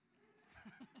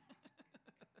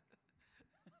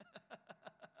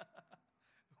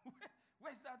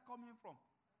 Where's that coming from?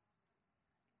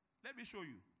 Let me show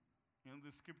you in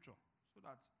the scripture so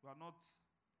that we are not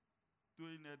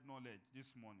doing head knowledge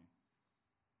this morning.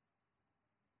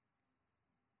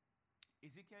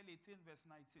 Ezekiel 18 verse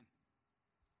 19.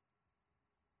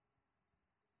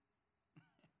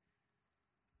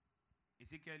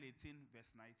 Ezekiel 18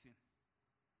 verse 19.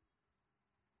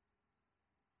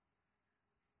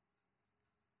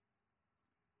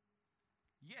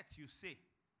 Yet you say,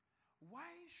 why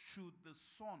should the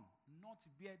son not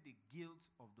bear the guilt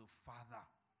of the father?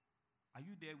 Are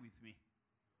you there with me?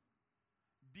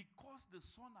 Because the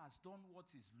son has done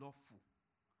what is lawful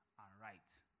and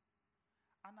right,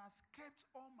 and has kept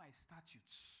all my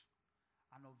statutes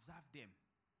and observed them.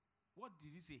 What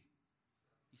did he say?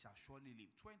 He shall surely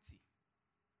live. 20.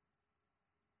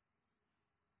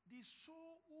 The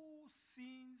soul who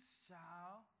sins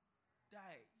shall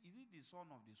die. Is it the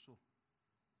son of the soul?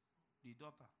 The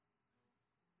daughter?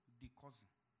 The cousin?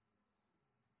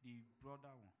 The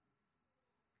brother one?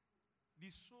 The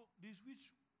soul,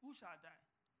 who shall die?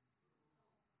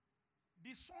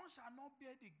 The son shall not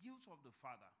bear the guilt of the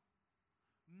father,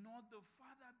 nor the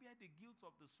father bear the guilt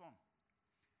of the son.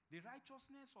 The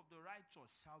righteousness of the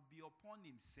righteous shall be upon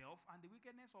himself, and the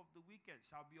wickedness of the wicked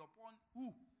shall be upon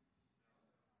who?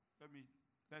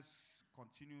 Let's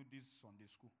continue this Sunday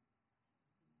school.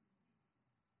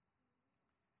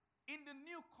 In the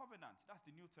new covenant, that's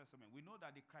the New Testament, we know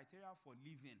that the criteria for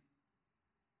living,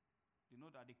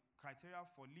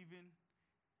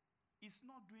 is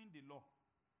not doing the law.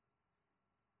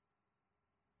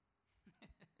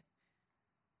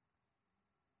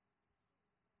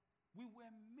 We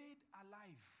were made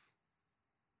alive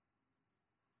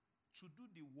to do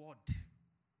the word.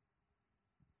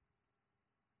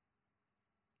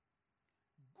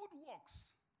 Good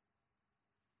works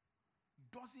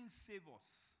doesn't save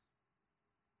us,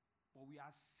 but we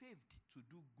are saved to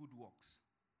do good works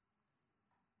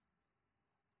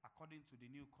according to the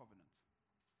new covenant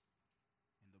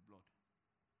in the blood.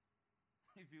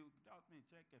 If you doubt me,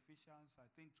 check Ephesians, I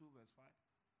think 2 verse 5.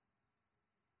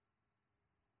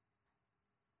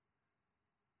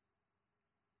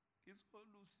 It's all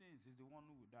who sins is the one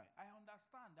who will die. I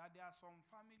understand that there are some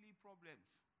family problems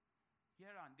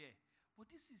here and there,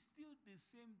 but this is still the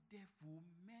same devil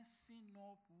messing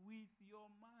up with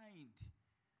your mind.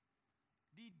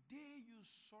 The day you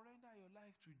surrender your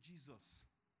life to Jesus,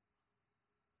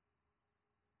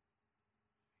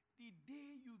 the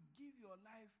day you give your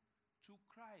life to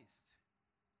Christ,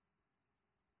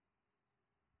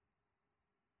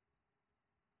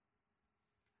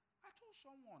 I told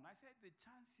someone, I said the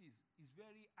chances is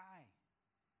very high.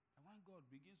 And when God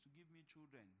begins to give me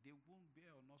children, they won't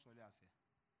bear or not soliase.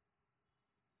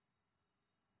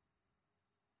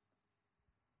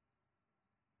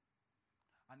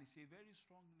 And it's a very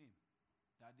strong name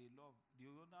that they love. The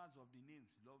owners of the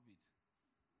names love it.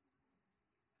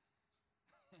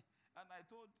 And I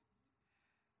told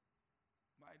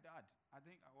my dad, I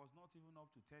think I was not even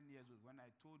up to 10 years old when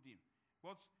I told him.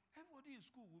 But everybody in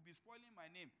school will be spoiling my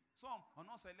name. Some,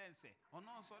 Onoselense,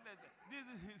 Onosolense.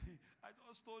 I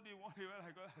just told him one day when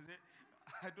I got, I said,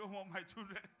 I don't want my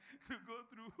children to go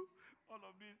through all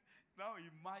of this. Now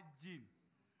imagine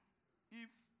if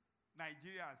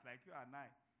Nigerians like you and I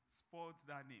spoiled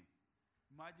that name.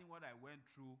 Imagine what I went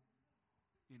through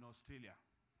in Australia.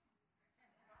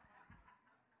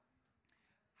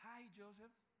 Hi,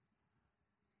 Joseph.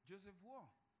 Joseph War.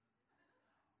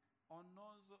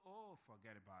 Oh,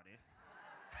 forget about it.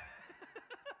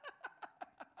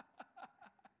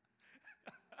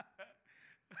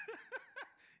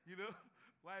 You know,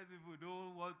 why people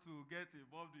don't want to get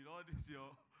involved in all these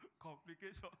your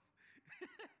complications.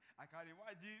 I can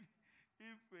imagine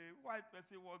if a white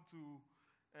person want to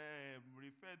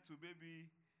refer to maybe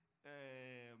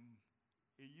a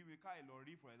Yimika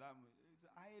Ilori, for example.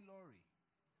 I Lori.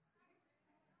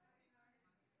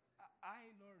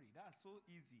 I Lori. That's so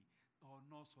easy. Oh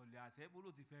no, sorry. I said,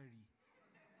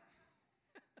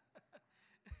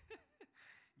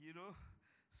 you know,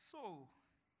 so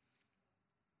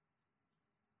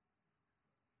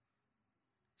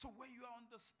when you are on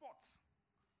the spot,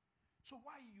 so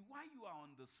why you are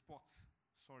on the spot?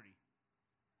 Sorry,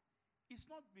 it's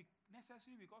not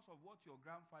necessarily because of what your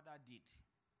grandfather did.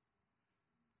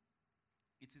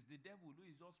 It is the devil who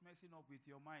is just messing up with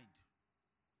your mind.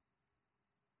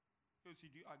 You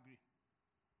see, do you agree?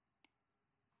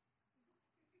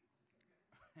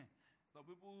 Some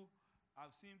people,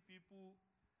 I've seen people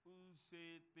who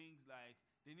say things like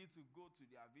they need to go to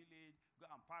their village, go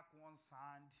and pack one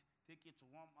sand, take it to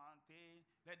one mountain,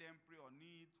 let them pray on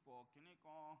it for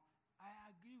Kinekon. I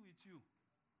agree with you.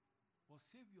 But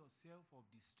save yourself of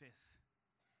distress.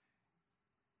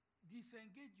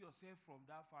 Disengage yourself from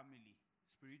that family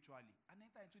spiritually and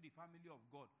enter into the family of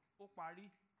God.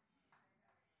 Opari.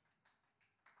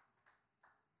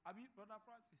 Abi, Brother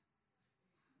Francis.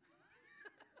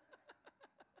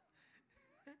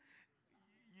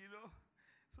 You know,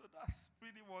 so that's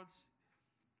pretty much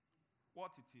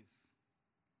what it is.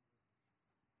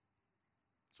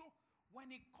 So when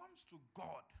it comes to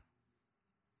God,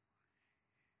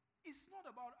 it's not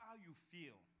about how you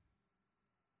feel.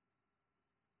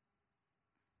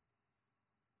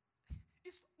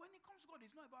 When it comes to God,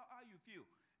 it's not about how you feel.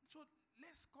 So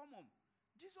let's come on.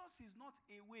 Jesus is not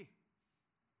a way.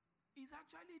 He's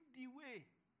actually the way.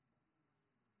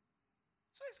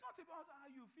 So it's not about how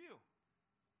you feel.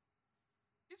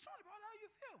 It's not about how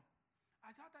you feel.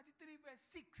 Isaiah 33 verse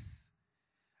 6.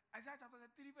 Isaiah chapter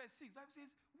 33 verse 6. Bible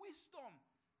says, wisdom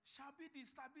shall be the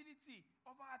stability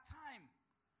of our time.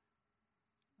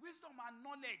 Wisdom and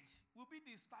knowledge will be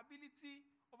the stability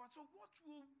of our. So what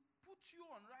will put you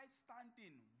on right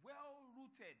standing, well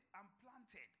rooted and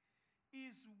planted,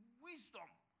 is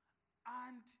wisdom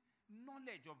and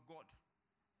knowledge of God.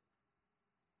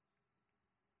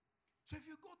 So if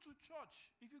you go to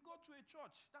church,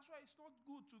 that's why it's not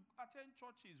good to attend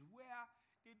churches where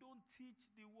they don't teach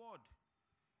the word.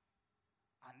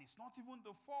 And it's not even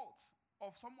the fault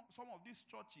of some of these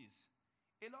churches.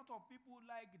 A lot of people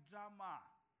like drama.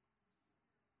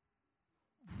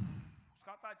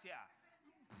 Scatter chair.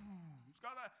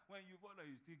 Scatter. When you fall,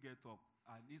 you still get up.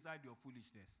 And inside your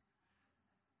foolishness.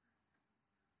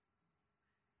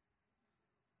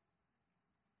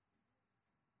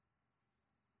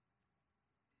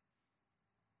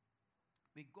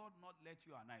 May God not let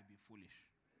you and I be foolish.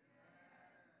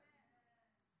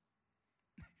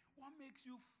 What makes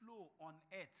you flow on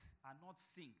earth and not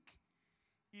sink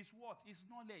is what? Is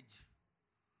knowledge.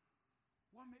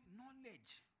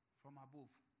 Knowledge from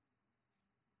above.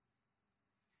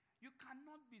 You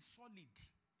cannot be solid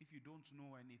if you don't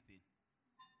know anything.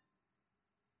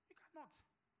 You cannot.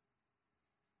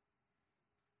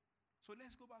 So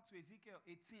let's go back to Ezekiel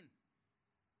 18,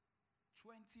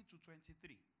 20 to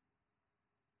 23.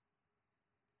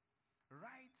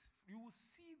 Right, you will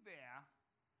see there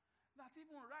that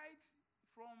even right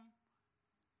from,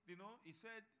 he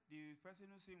said the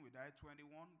person who sinned will die 21.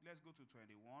 Let's go to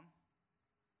 21.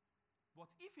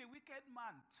 But if a wicked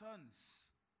man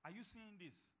turns, are you seeing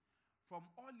this? From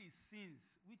all his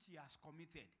sins which he has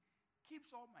committed,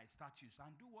 keeps all my statutes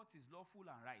and do what is lawful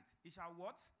and right, he shall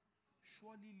what?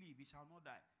 Surely live, he shall not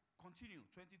die. Continue,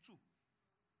 22.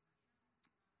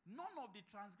 None of the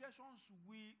transgressions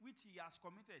which he has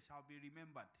committed shall be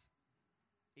remembered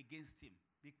against him.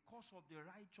 Because of the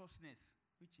righteousness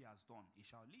which he has done, he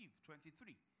shall live.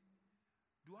 23.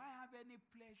 Do I have any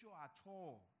pleasure at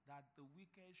all that the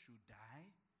wicked should die?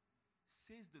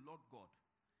 Says the Lord God.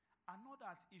 And not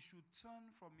that he should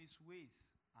turn from his ways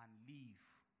and live.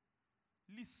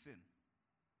 Listen.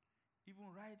 Even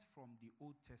right from the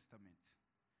Old Testament,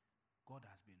 God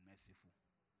has been merciful.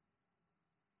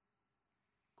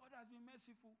 God has been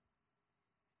merciful.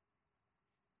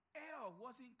 Hell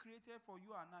wasn't created for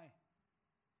you and I.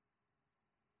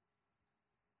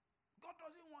 God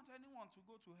doesn't want anyone to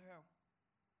go to hell.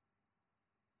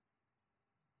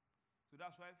 So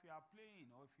that's why if you are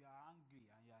playing or if you are angry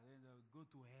and you are go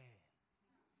to hell.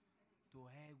 To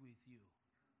hell with you.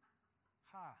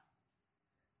 Ha.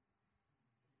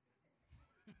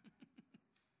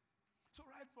 So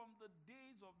right from the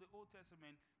days of the Old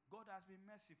Testament, God has been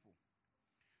merciful.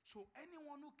 So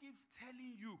anyone who keeps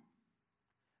telling you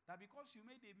that because you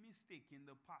made a mistake in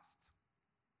the past,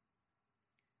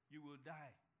 you will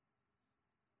die,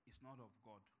 is not of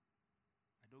God.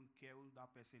 don't care who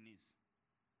that person is.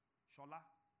 Shola,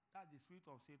 that's the spirit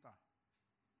of Satan.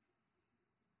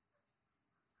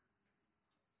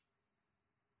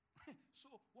 So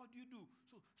what do?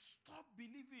 So stop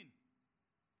believing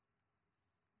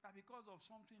that because of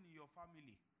something in your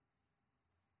family,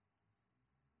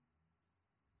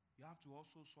 you have to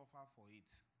also suffer for it.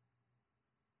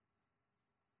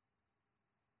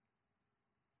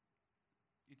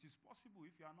 It is possible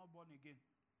if you are not born again.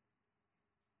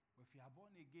 But if you are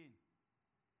born again,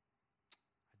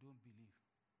 I don't believe.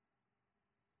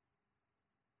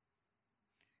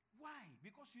 Why?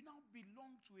 Because you now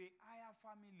belong to a higher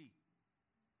family.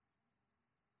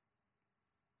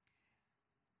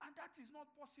 And that is not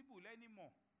possible anymore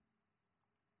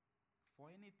for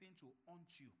anything to haunt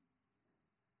you.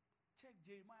 Check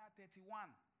Jeremiah 31,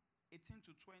 18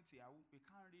 to 20. We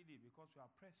can't read it because we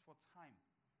are pressed for time.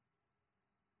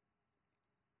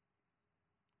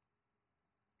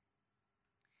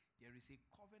 There is a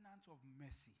covenant of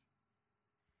mercy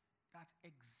that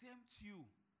exempts you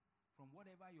from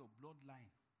whatever your bloodline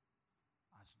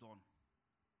has done.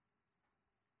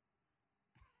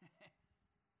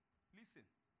 Listen.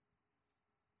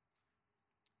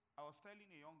 I was telling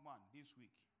a young man this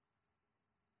week,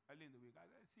 early in the week, I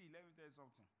said, see, let me tell you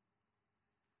something.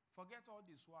 Forget all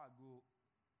the swag.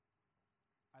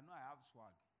 I know I have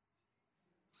swag.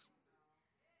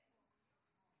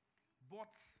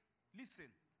 But listen.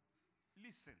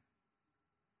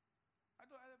 I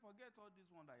forget all this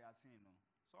one that you are saying. No?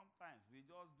 Sometimes we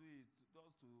just do it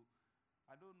just to,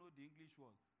 I don't know the English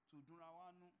word, to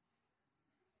durawanu.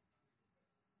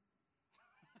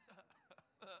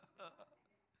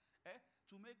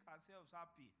 To make ourselves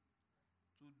happy.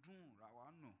 To do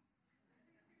rawanu.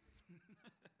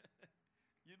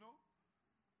 You know?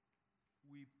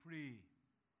 We pray.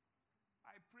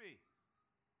 I pray.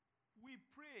 We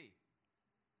pray.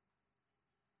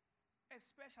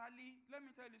 Especially, let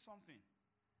me tell you something.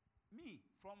 Me,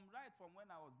 right from when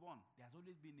I was born, there's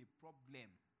always been a problem.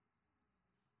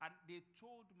 And they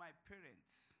told my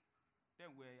parents,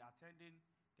 then we're attending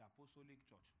the Apostolic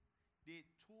Church. They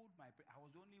told my parents, I was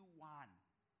the only one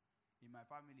in my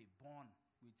family born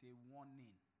with a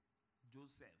warning.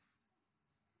 Joseph.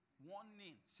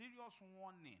 Warning. Serious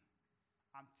warning.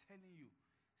 I'm telling you.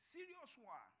 Serious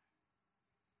one.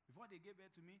 Before they gave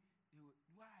birth to me,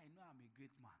 why I know I'm a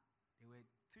great man. There were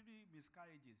 3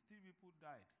 miscarriages. 3 people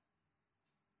died.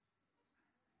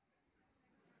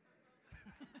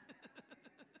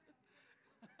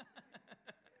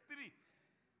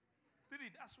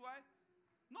 3. That's why.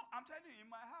 No, I'm telling you, in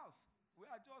my house, we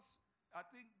are just, I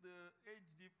think the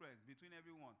age difference between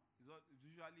everyone is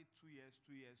usually 2 years,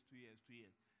 2 years, 2 years, 2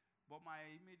 years. But my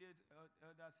immediate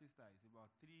elder sister is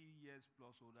about 3 years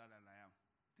plus older than I am.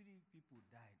 3 people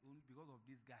died only because of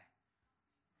this guy.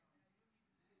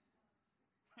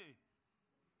 Hey.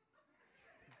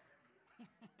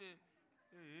 Hey.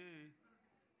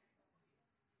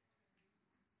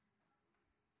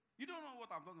 You don't know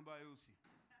what I'm talking about, AOC.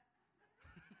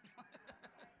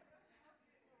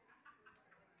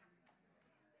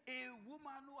 A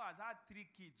woman who has had 3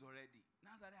 kids already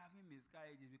now started having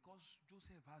miscarriages because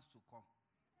Joseph has to come.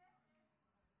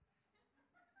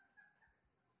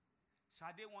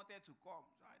 Sade wanted to come.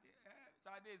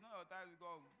 Sade, it's not your time to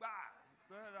come. Bah!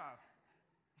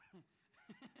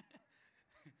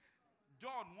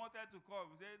 John wanted to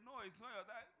come. He said, no, it's not your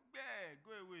time. Yeah,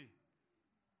 go away.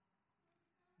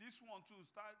 This one too,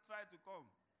 try to come.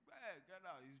 Get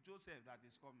out. It's Joseph that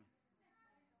is coming.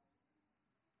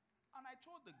 And I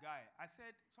told the guy, I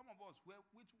said, some of us,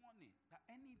 which one is? That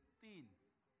anything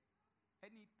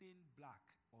black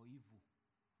or evil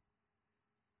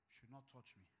should not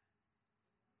touch me.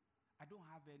 I don't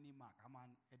have any mark. I'm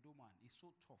an Edo man. It's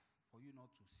so tough for you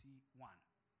not to see one.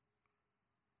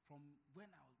 From when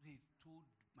they told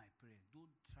my parents,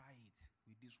 don't try it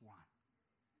with this one.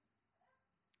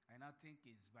 I now think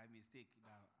it's by mistake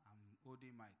that I'm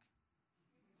holding mic.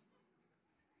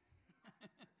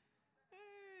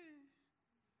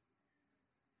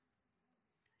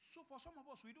 So for some of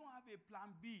us, we don't have a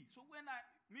plan B. So when I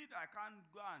can't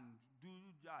go and do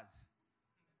jazz.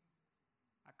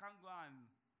 I can't go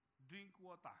and drink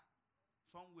water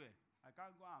somewhere. I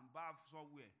can't go and bath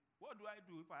somewhere. What do I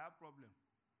do if I have problem?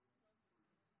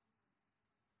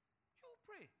 You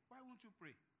pray. Why won't you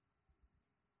pray?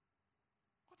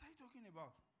 What are you talking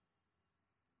about?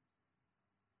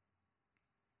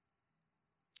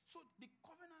 So the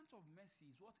covenant of mercy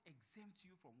is what exempts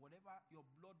you from whatever your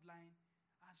bloodline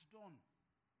has done.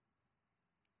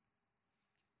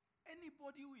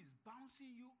 Anybody who is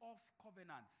bouncing you off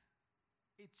covenants,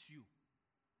 it's you.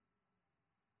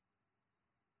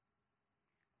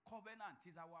 covenant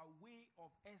is our way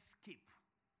of escape.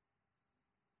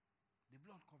 The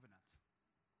blood covenant.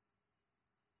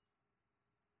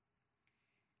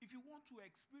 If you want to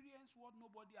experience what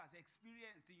nobody has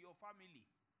experienced in your family,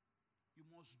 you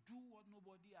must do what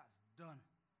nobody has done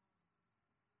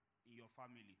in your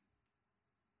family.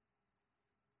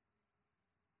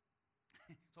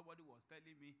 Somebody was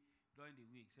telling me during the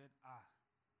week, said,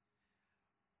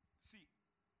 see,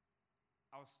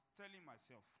 I was telling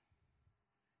myself,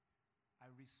 I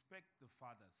respect the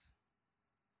fathers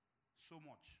so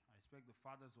much. I respect the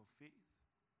fathers of faith.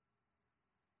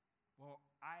 But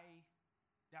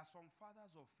there are some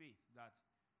fathers of faith that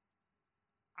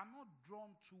I'm not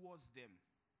drawn towards them.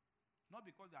 Not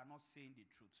because they are not saying the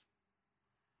truth,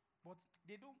 but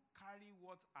they don't carry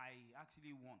what I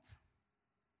actually want.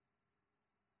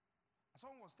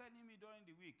 Someone was telling me during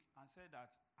the week and said that,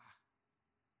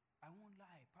 I won't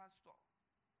lie, Pastor.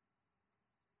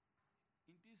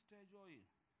 In this treasury,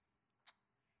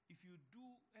 if you do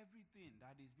everything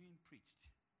that is being preached,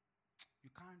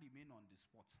 you can't remain on the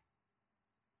spot.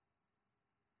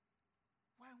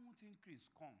 Why won't increase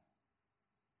come?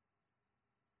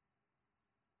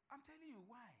 I'm telling you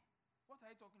why. What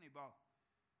are you talking about?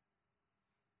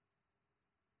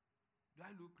 Do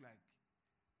I look like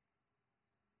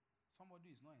somebody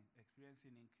who is not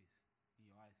experiencing increase in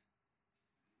your eyes?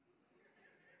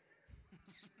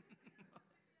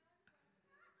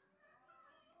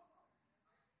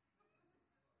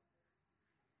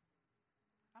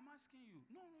 I'm asking you.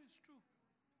 No, it's true.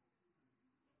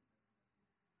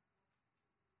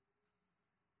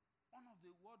 One of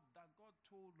the words that God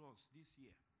told us this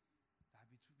year, that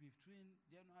between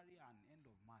January and end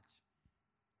of March,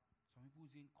 some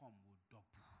people's income will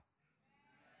double.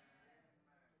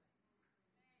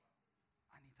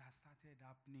 And it has started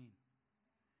happening.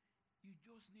 You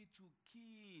just need to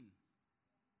key in.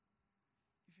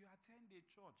 If you attend a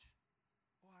church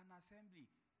or an assembly,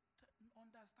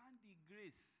 understand the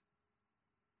grace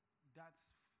that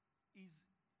is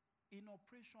in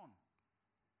operation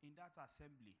in that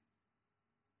assembly.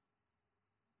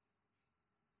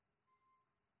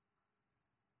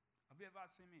 Have you ever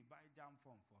seen me buy jam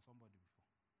form for somebody before?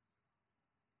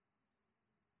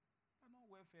 They're not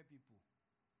welfare people.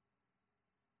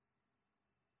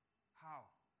 How?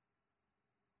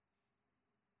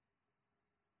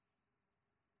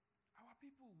 Our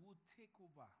people would take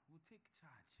over, would take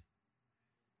charge.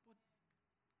 But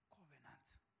covenant.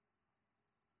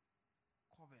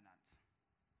 Covenant.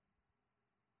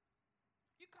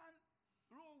 You can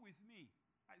roll with me.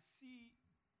 I see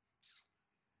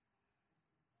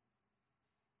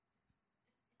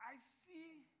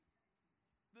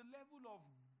the level of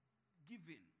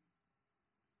giving.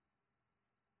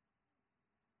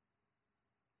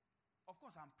 Of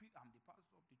course, I'm the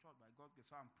pastor of the church by God's grace,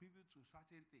 so I'm privy to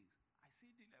certain things. I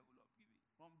see the level of giving.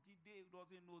 From the day who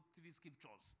doesn't know 3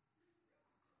 scriptures.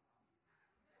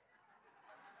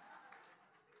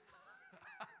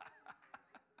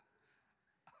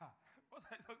 What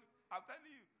are you talking? I'm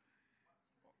telling you.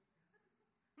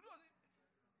 Who does it?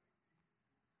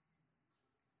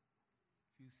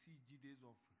 If you see Gideon's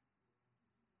offering,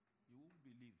 you won't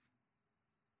believe.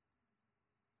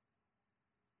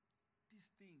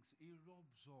 These things, it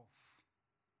rubs off.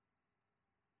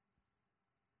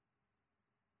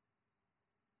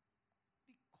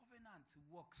 The covenant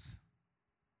works.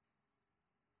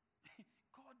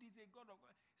 God is a God of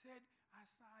God. Said,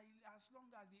 as long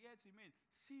as the earth remains,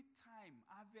 seed time,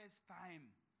 harvest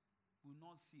time will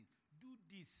not cease. Do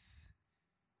this,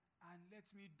 and let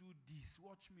me do this.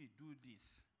 Watch me do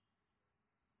this.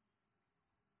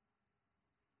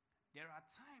 There are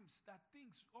times that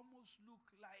things almost look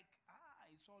like,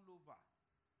 it's all over.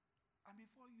 And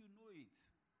before you know it,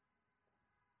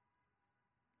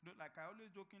 like I always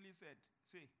jokingly said,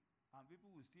 and people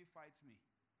will still fight me.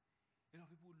 A lot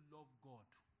of people love God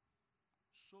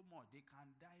so much, they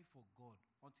can die for God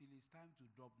until it's time to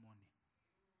drop money.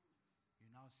 You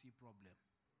now see problem.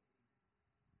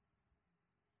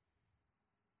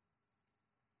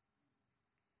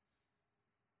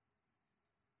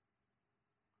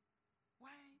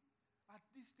 Why at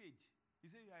this stage, you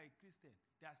say you are a Christian,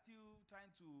 they are still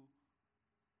trying to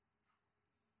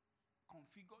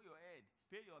configure your head,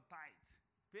 pay your tithe,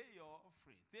 pay your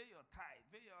offering, pay your tithe,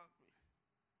 pay your offering.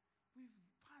 We've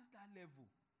passed that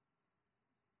level.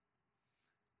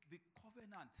 The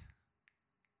covenant,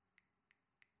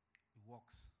 it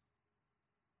works.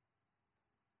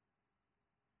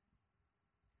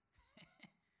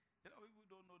 A lot of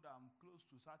people don't know that I'm close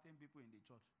to certain people in the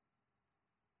church.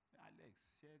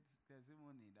 Alex shared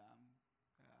testimony that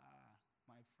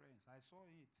my friends, I saw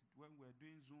it when we were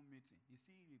doing Zoom meeting. He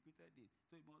still repeated it.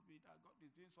 So it must be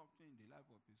doing something in the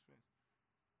life of his friends.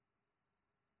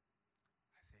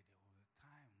 I said there was a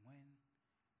time when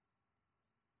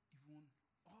even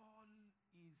all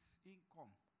his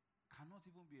income cannot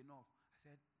even be enough. I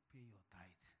said, pay your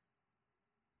tithe.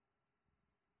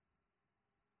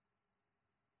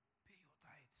 Pay your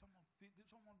tithe.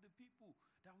 Some of the people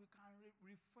that we can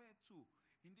refer to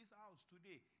in this house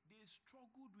today, they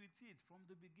struggled with it from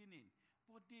the beginning,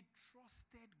 but they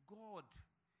trusted God.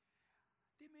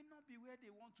 They may not be where they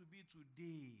want to be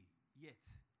today yet,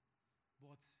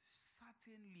 but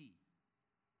certainly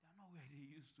they are not where they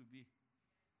used to be.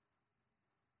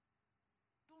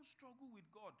 Don't struggle with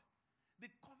God.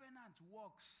 The covenant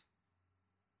works.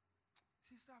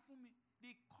 Sister Fumi,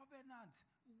 the covenant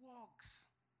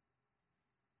works.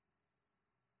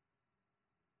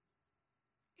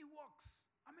 It works.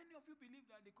 How many of you believe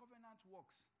that the covenant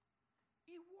works?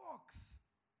 It works.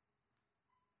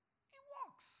 It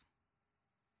works.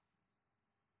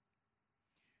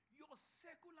 Your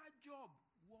secular job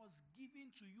was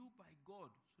given to you by God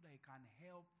so that it can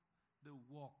help the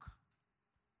work.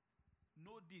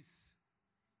 Know this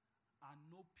and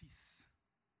no peace.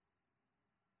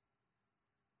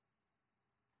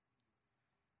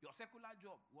 Your secular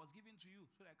job was given to you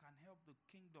so that it can help the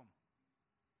kingdom.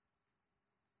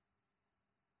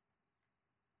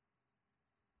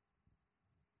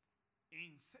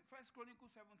 In 1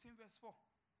 Chronicles 17 verse 4.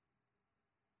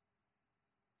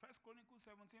 1 Chronicles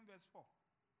 17 verse 4.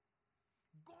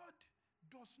 God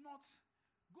does not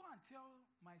go and tell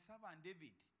my servant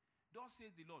David, thus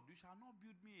says the Lord, you shall not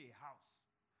build me a house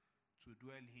to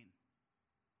dwell in.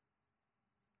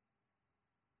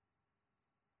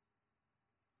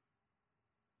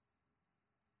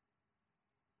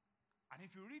 And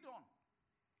if you read on,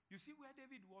 you see where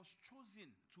David was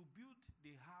chosen to build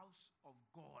the house of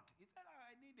God. He said,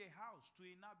 I need a house to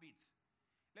inhabit.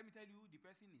 Let me tell you, the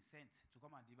person is sent to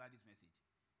come and deliver this message.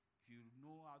 If you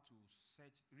know how to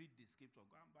read the scripture,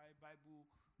 go and buy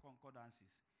Bible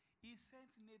concordances. He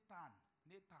sent Nathan.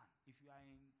 Nathan, if you are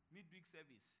in midweek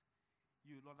service,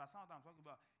 you'll understand what I'm talking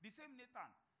about. The same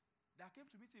Nathan that came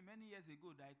to meet him many years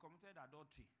ago that he committed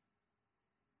adultery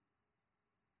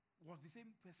was the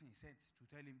same person he sent to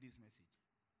tell him this message.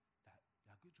 That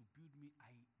they are going to build me,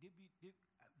 David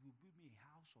will build me a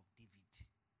house of David.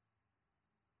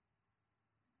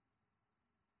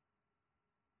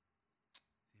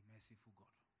 It's a merciful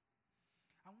God.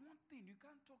 And one thing, you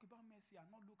can't talk about mercy and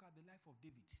not look at the life of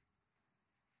David.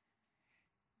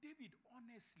 David,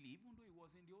 honestly, even though he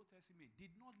was in the Old Testament,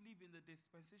 did not live in the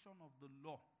dispensation of the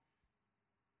law.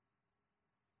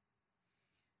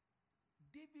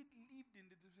 David lived in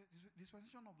the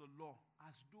dispensation of the law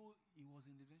as though he was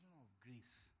in the dispensation of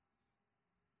grace.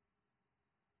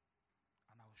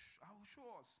 And I will show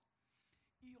us.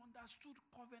 He understood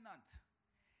covenant.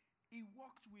 He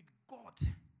walked with God.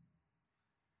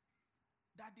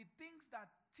 That the things that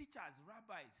teachers,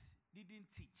 rabbis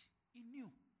didn't teach, he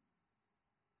knew.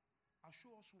 I'll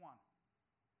show us one.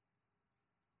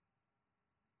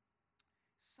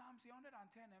 Psalms 110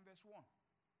 and verse 1.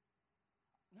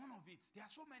 One of it. There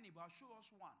are so many, but I'll show us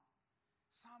one.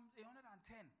 Psalm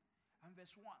 110 and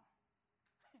verse 1.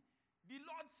 The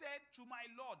Lord said to my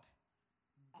Lord,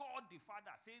 God the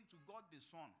Father, saying to God the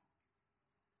Son,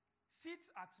 sit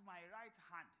at my right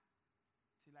hand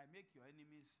till I make your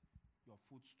enemies your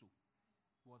footstool.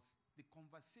 Was the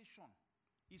conversation.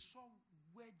 He saw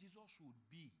where Jesus would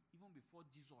be even before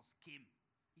Jesus came.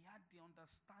 He had the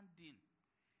understanding.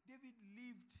 David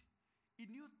lived, he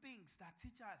knew things that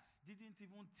teachers didn't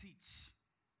even teach.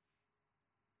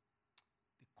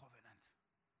 The covenant.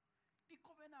 The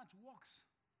covenant works.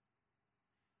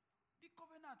 The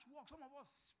covenant works. Some of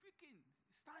us speaking,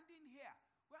 standing here,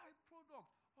 we are a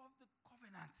product of the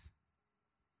covenant.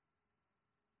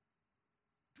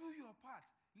 Do your part.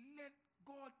 Let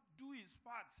God do his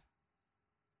part.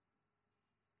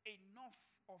 Enough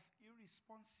of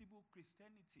irresponsible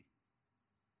Christianity.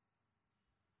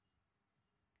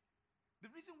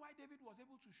 The reason why David was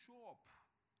able to show up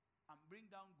and bring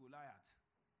down Goliath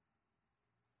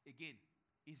again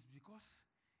is because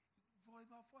for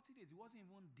about 40 days he wasn't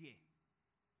even there.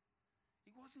 He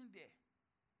wasn't there.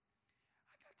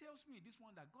 And that tells me this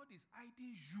one that God is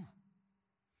hiding you.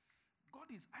 God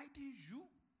is hiding you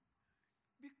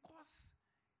because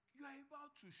you are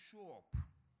about to show up.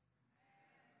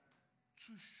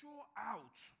 To show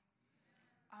out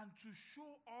and to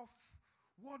show off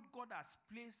what God has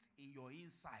placed in your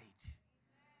inside.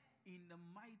 In the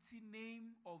mighty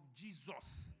name of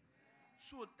Jesus.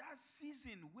 So that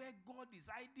season where God is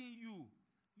hiding you,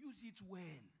 use it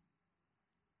well.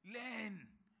 Learn.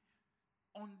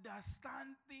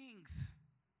 Understand things.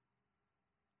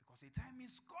 Because a the time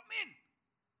is coming.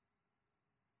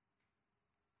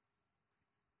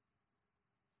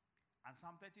 And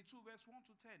Psalm 32 verse 1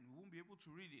 to 10, we won't be able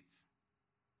to read it.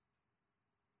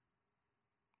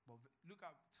 But look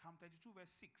at Psalm 32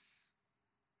 verse 6.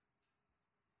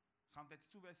 Psalm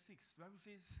 32 verse 6. The Bible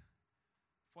says,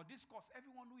 for this cause,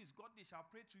 everyone who is godly shall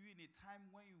pray to you in a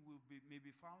time when you may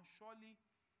be found. Surely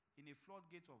in a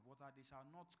floodgate of water, they shall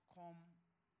not come,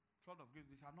 flood of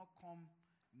grace, they shall not come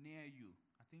near you.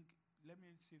 I think, let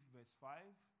me see verse 5.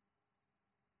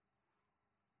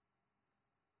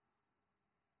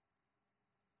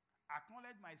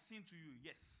 Acknowledge my sin to you,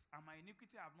 yes, and my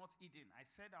iniquity I have not hidden. I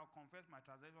said I'll confess my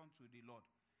transgression to the Lord,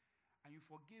 and you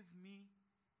forgive me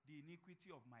the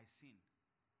iniquity of my sin.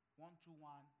 1, 2,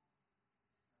 1,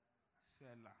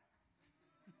 Selah.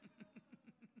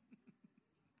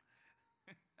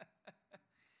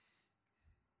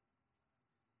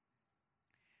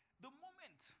 The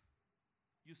moment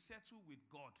you settle with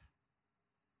God,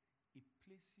 it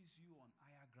places you on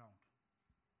higher ground.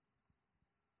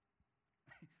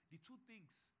 The two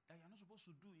things that you're not supposed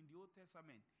to do in the Old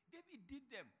Testament, David did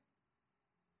them.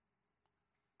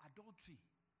 Adultery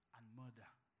and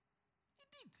murder. He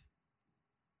did.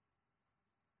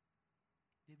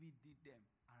 David did them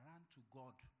and ran to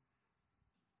God.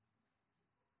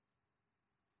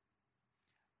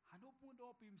 And opened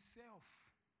up himself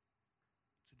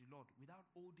to the Lord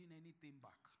without holding anything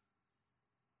back.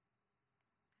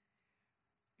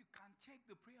 You can check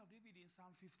the prayer of David in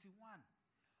Psalm 51.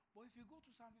 But if you go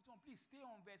to Psalm 51, please stay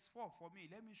on verse 4 for me.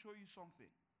 Let me show you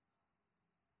something.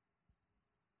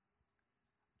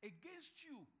 Against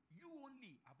you, you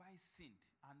only have I sinned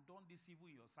and done this evil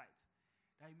in your sight,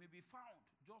 that you may be found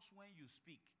just when you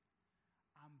speak,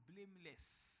 and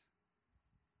blameless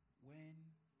when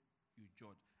you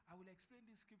judge. I will explain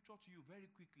this scripture to you very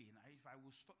quickly. And if I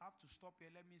will have to stop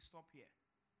here, let me stop here.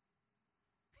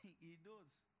 He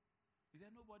knows. He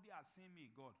said, nobody has seen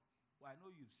me, God. Well, I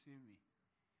know you've seen me.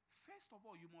 First of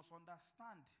all, you must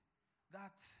understand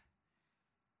that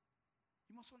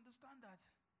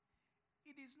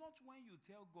it is not when you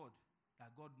tell God that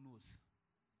God knows.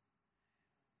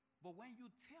 But when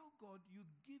you tell God, you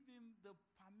give him the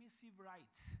permissive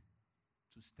right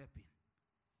to step in.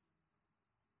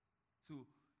 So,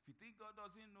 if you think God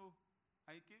doesn't know,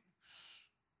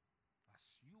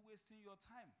 that's you wasting your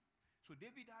time. So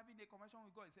David having a conversation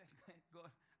with God, he said, God,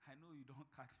 I know you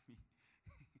don't catch me.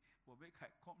 But make I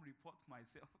come report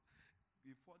myself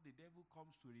before the devil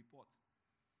comes to report.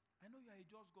 I know you are a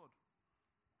just God.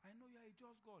 I know you are a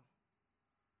just God.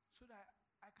 So that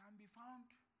I can be found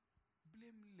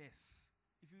blameless.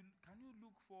 Can you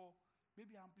look for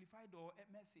maybe amplified or a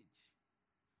message?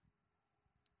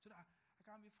 So that I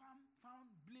can be found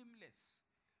blameless.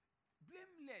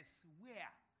 Blameless where?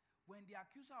 When the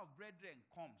accuser of brethren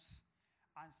comes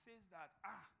and says that,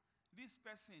 this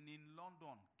person in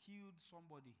London killed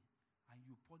somebody and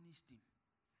you punished him.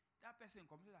 That person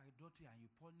committed adultery and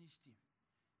you punished him.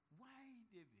 Why,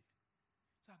 David?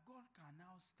 So God can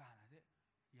now stand and say,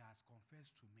 he has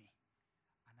confessed to me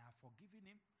and I have forgiven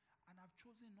him and I've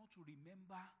chosen not to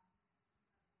remember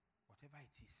whatever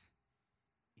it is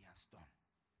he has done.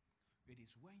 It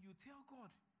is when you tell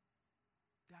God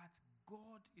that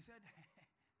God, he said,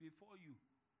 before you,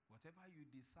 whatever you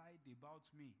decide about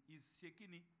me is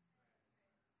shaking it.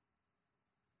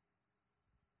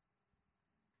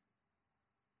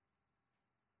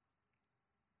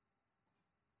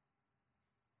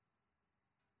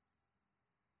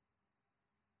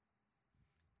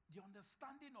 The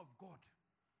understanding of God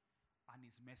and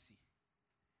his mercy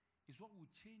is what will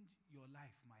change your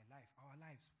life, my life, our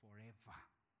lives forever.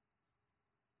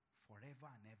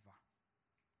 Forever and ever.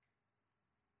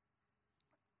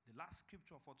 The last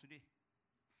scripture for today,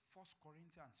 1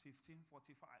 Corinthians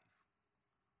 15:45.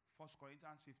 1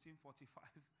 Corinthians 15:45.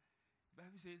 The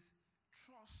Bible says,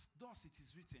 trust, thus it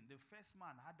is written, the first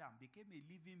man, Adam, became a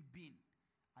living being,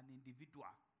 an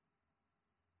individual,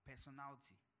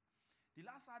 personality. The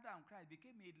last Adam, Christ,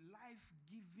 became a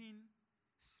life-giving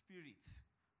spirit,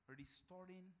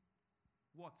 restoring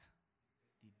what?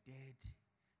 The dead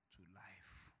to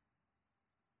life.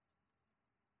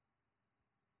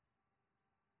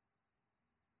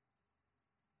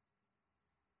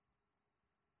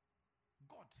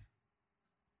 God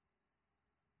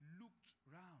looked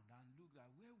round and looked at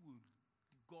where would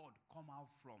God come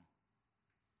out from.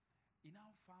 He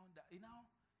now found that,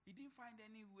 he didn't find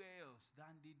anywhere else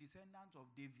than the descendants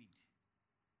of David.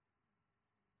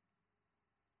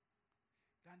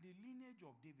 Than the lineage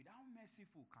of David. How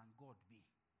merciful can God be?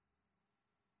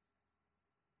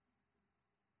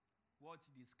 Watch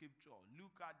the scripture.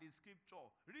 Look at the scripture.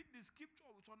 Read the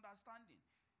scripture with understanding.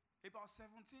 About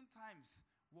 17 times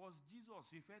was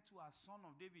Jesus referred to as Son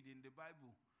of David in the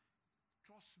Bible.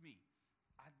 Trust me,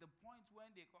 at the point when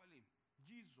they call him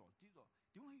Jesus,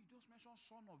 the one you just mentioned,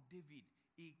 Son of David,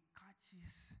 it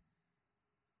catches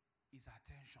his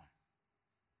attention.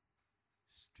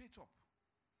 Straight up.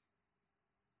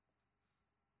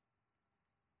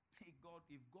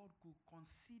 If God could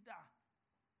consider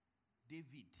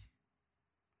David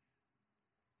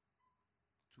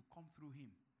to come through him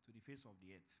to the face of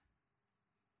the earth,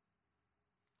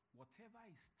 whatever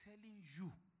is telling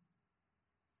you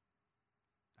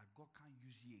that God can't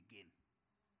use you again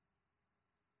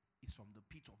is from the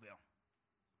pit of hell.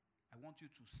 I want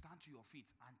you to stand to your feet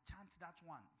and chant that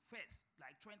one first,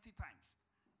 like 20 times.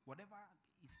 Whatever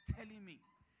is telling me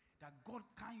that God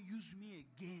can't use me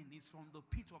again is from the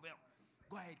pit of hell.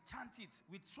 Go ahead, chant it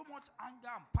with so much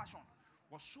anger and passion.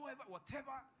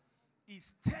 Whatever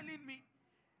is telling me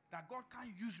that God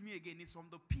can't use me again is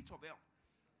from the pit of hell.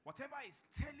 Whatever is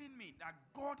telling me that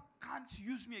God can't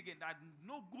use me again, that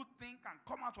no good thing can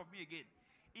come out of me again,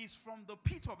 is from the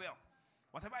pit of hell.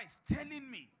 Whatever is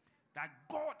telling me that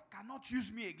God cannot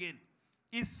use me again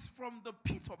is from the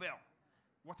pit of hell.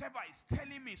 Whatever is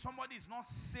telling me, somebody is not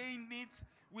saying it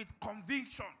with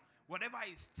conviction. Whatever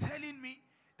is telling me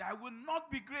that I will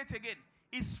not be great again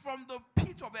is from the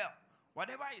pit of hell.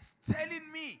 Whatever is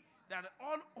telling me that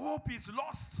all hope is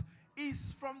lost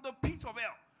is from the pit of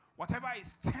hell. Whatever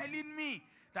is telling me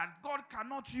that God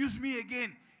cannot use me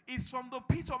again is from the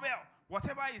pit of hell.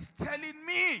 Whatever is telling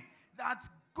me that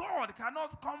God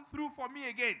cannot come through for me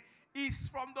again is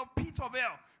from the pit of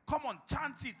hell. Come on,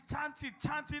 chant it, chant it,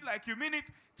 chant it like you mean it.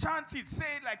 Chant it, say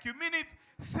it like you mean it.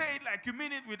 Say it like you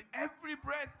mean it with every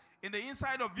breath in the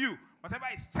inside of you. Whatever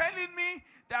is telling me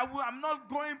that I'm not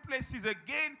going places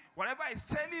again, whatever is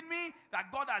telling me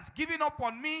that God has given up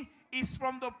on me is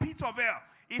from the pit of hell.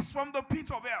 It's from the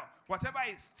pit of hell. Whatever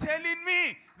is telling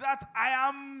me that I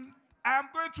am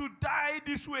going to die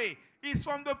this way is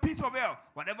from the pit of hell.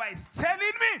 Whatever is telling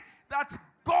me that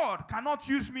God cannot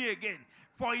use me again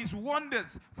for his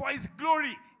wonders, for his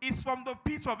glory, is from the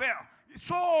pit of hell.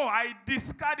 So I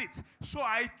discard it. So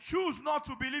I choose not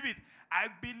to believe it. I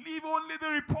believe only the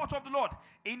report of the Lord.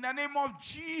 In the name of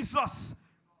Jesus.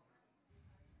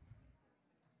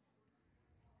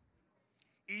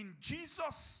 In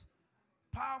Jesus'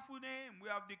 powerful name we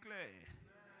have declared.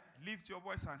 Lift your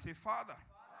voice and say, Father,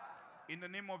 in the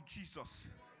name of Jesus.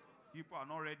 People are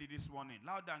not ready this morning.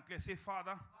 Loud and clear. Say,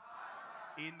 Father,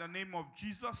 in the name of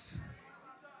Jesus,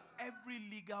 every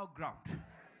legal ground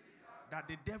that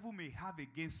the devil may have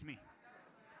against me,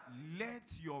 let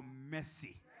your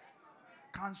mercy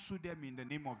cancel them in the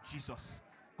name of Jesus.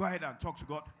 Go ahead and talk to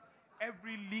God.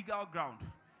 Every legal ground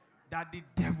that the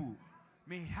devil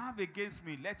may have against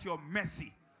me, let your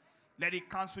mercy, let it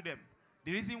cancel them.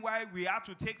 The reason why we have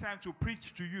to take time to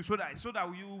preach to you so that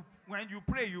you, when you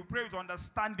pray with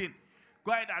understanding.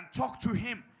 Go ahead and talk to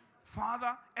him.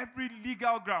 Father, every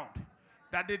legal ground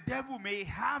that the devil may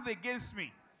have against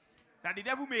me, that the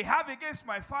devil may have against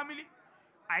my family,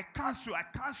 I cancel them.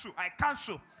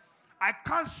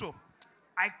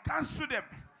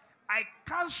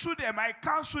 I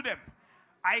cancel them.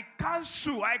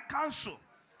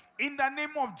 In the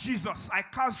name of Jesus, I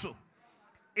cancel.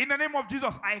 In the name of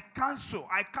Jesus, I cancel.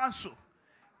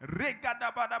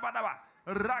 Regadabadabadaba.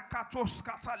 Rakatos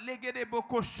kata legede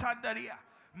boko shandaria.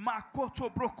 Makoto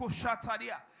broko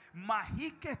shataria.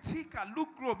 Mahiketika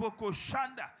lukro boko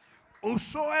shanda.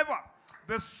 Whosoever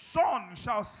the Son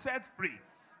shall set free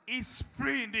is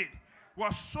free indeed.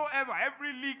 Whatsoever,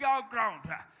 every legal ground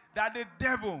that the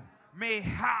devil may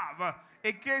have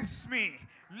against me,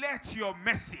 let your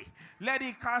mercy, let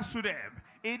it cancel them.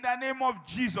 In the name of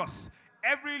Jesus,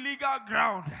 every legal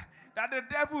ground that the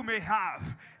devil may have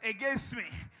against me,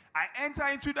 I enter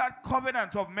into that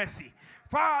covenant of mercy.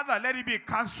 Father, let it be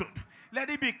cancelled. Let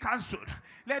it be cancelled.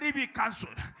 Let it be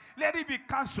cancelled. Let it be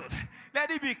cancelled. Let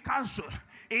it be cancelled.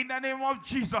 In the name of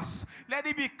Jesus, let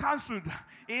it be cancelled.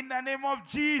 In the name of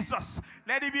Jesus,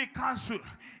 let it be cancelled.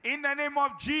 In the name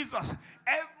of Jesus,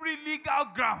 every legal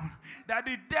ground that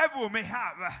the devil may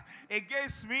have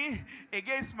against me,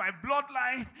 against my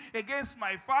bloodline, against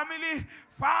my family,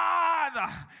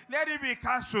 Father, let it be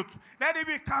cancelled. Let it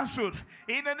be cancelled.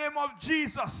 In the name of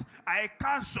Jesus, I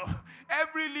cancel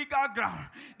every legal ground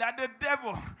that the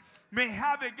devil may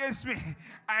have against me.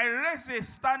 I raise a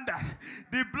standard.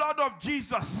 The blood of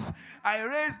Jesus. I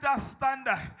raise that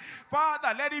standard.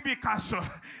 Father, let it be cancelled.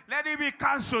 Let it be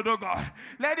cancelled, oh God.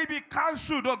 Let it be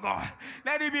cancelled, oh God.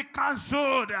 Let it be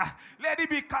cancelled. Let it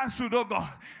be cancelled, oh God.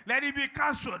 Let it be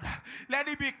cancelled. Let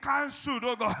it be cancelled,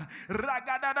 oh God.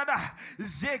 Ragadadada.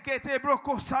 Zekete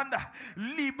broko sanda.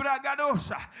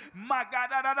 Libragadosa.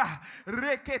 Magadadada.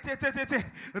 Reketetete.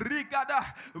 Rigada.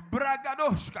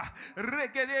 Bragadoska.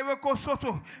 Regedevoko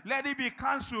soto. Let it be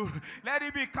cancelled. Let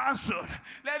it be cancelled.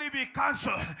 Let it be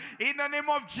cancelled. In the name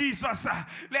of Jesus.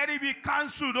 Let it be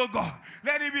cancelled, oh God.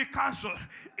 Let it be cancelled.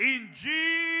 In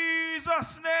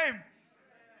Jesus' name.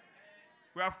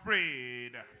 We are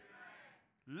prayed.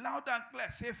 Loud and clear.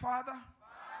 Say, Father,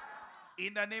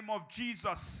 in the name of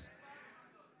Jesus.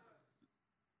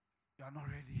 You are not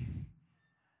ready.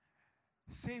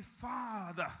 Say,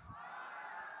 Father,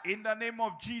 in the name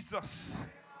of Jesus.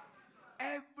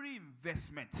 Every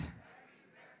investment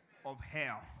of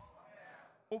hell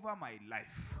over my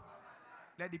life,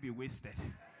 let it be wasted.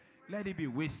 Let it be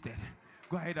wasted.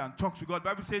 Go ahead and talk to God. The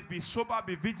Bible says, be sober,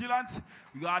 be vigilant.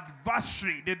 Your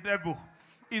adversary, the devil,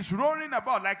 is roaring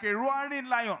about like a roaring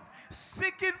lion,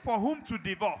 seeking for whom to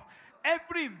devour.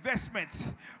 Every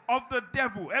investment of the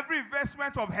devil, every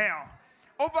investment of hell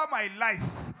over my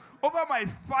life, over my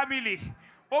family,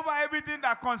 over everything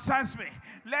that concerns me,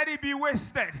 let it be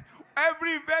wasted.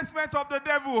 Every investment of the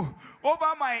devil over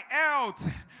my health,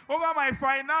 over my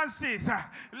finances,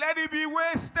 let it be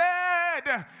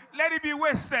wasted. Let it be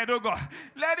wasted, oh God.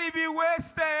 Let it be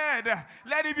wasted.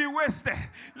 Let it be wasted.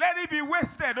 Let it be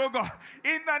wasted, oh God.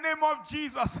 In the name of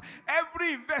Jesus,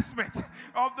 every investment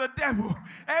of the devil,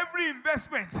 every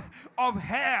investment of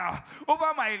hell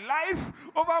over my life,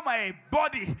 over my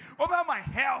body, over my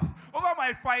health, over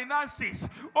my finances,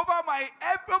 over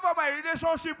my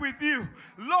relationship with you,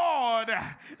 Lord,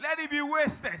 let it be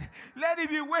wasted. Let it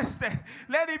be wasted.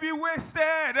 Let it be wasted.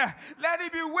 Let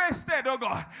it be wasted, oh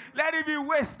God. Let it be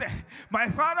wasted. My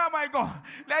Father, my God,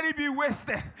 let it be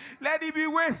wasted. Let it be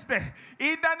wasted.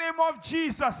 In the name of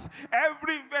Jesus,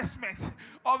 every investment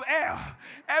of hell,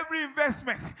 every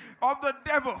investment of the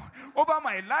devil over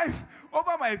my life,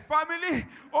 over my family,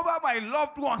 over my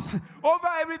loved ones, over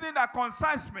everything that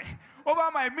concerns me,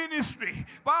 over my ministry,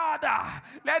 Father,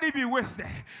 let it be wasted.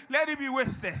 Let it be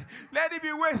wasted. Let it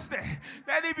be wasted.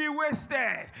 Let it be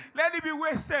wasted. Let it be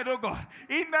wasted, oh God.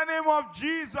 In the name of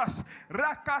Jesus.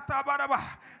 Rakata baraba.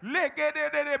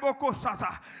 Legede de boko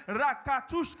sata.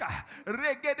 Rakatushka.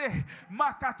 Regede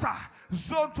makata.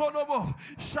 Zontolobo.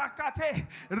 Shakate.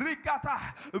 Rikata.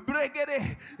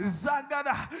 Bregede.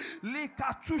 Zangada.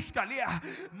 Likachushka lia.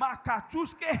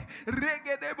 Makatuske.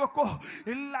 Regede boko.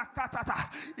 Lakatata.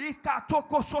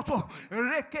 Ikatoko soto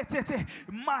reketete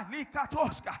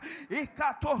malikatoska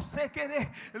ikato sekere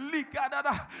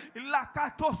likadada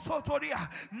lakato sotoria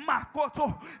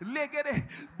makoto legere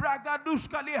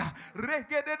bragaduskalia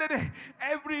regedede.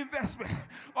 Every investment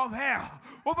of hell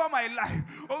over my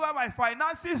life, over my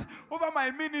finances, over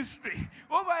my ministry,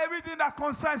 over everything that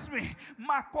concerns me,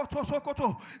 makoto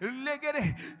sokoto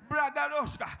legere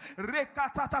bragadoska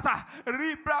rekatatata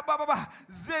ribrababa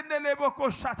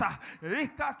zendeleboko shata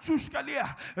ikatu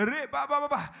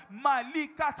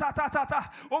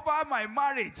over my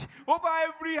marriage, over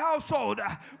every household,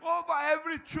 over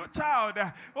every child,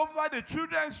 over the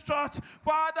children's church,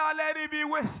 Father, let it be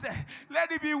wasted.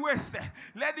 Let it be wasted.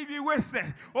 Let it be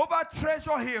wasted. Over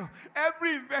Treasure Hill,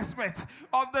 every investment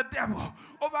of the devil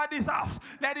over this house,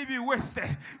 let it be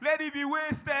wasted. Let it be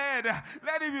wasted.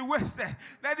 Let it be wasted.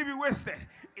 Let it be wasted.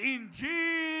 In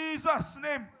Jesus'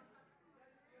 name,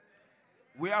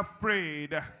 we have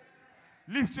prayed.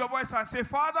 Lift your voice and say,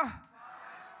 Father,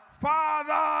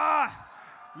 Father,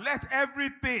 let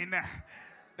everything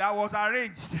that was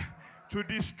arranged to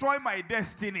destroy my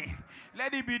destiny,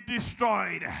 let it be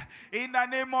destroyed in the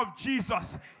name of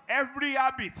Jesus. Every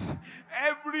habit,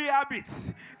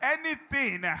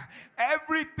 anything,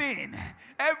 everything,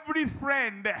 every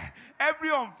friend, every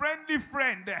unfriendly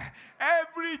friend,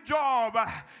 every job,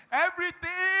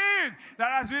 everything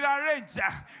that has been arranged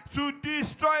to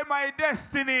destroy my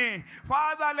destiny,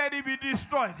 Father, let it be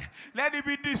destroyed. Let it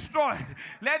be destroyed.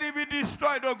 Let it be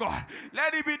destroyed, oh God.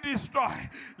 Let it be destroyed.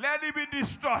 Let it be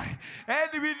destroyed.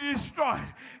 Let it be destroyed.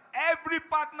 every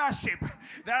partnership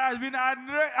that has been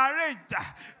arranged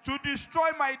to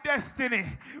destroy my destiny,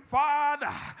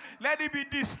 Father, let it be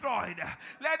destroyed.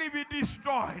 Let it be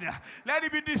destroyed. Let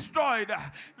it be destroyed.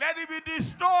 Let it be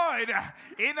destroyed.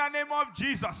 In the name of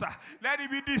Jesus, let it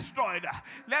be destroyed.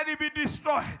 Let it be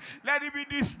destroyed. Let it be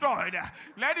destroyed.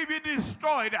 Let it be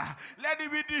destroyed. Let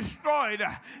it be destroyed.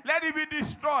 Let it be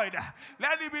destroyed.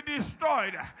 Let it be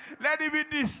destroyed. Let it be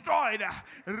destroyed.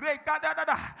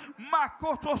 Rekadadada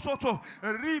makoto soto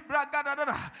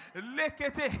ribragadadada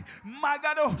lekete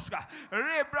magadoska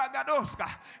rebragadoska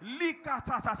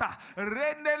likatatata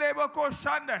rendeleboko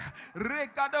shande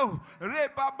rekado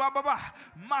rebababa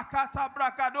makata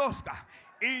bragadoska.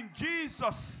 In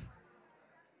Jesus'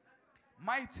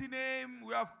 mighty name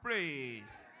we have prayed.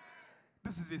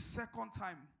 This is the second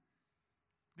time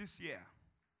this year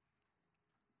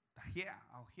that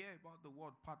I'll hear about the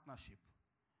word partnership.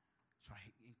 So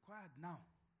I inquired now.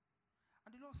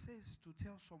 And the Lord says to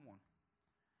tell someone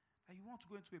that you want to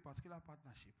go into a particular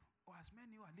partnership, or as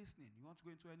many who are listening, you want to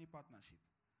go into any partnership.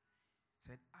 He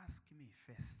said, ask me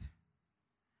first.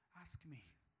 Ask me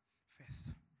first.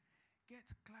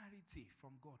 Get clarity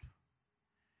from God.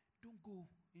 Don't go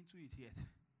into it yet.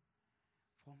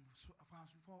 For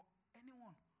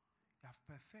anyone, you have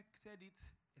perfected it,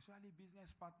 especially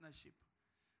business partnership.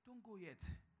 Don't go yet.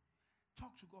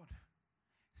 Talk to God.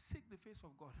 Seek the face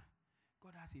of God.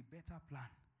 God has a better plan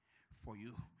for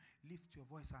you. Lift your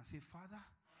voice and say, Father,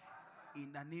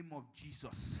 in the name of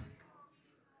Jesus,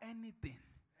 anything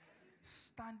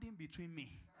standing between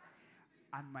me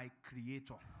and my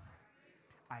Creator,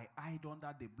 I hide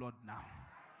under the blood now.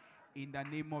 In the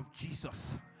name of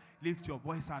Jesus, lift your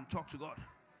voice and talk to God.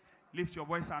 Lift your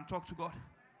voice and talk to God.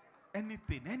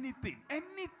 Anything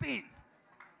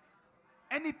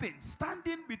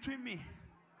standing between me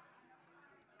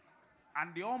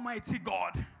and the Almighty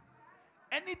God,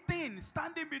 anything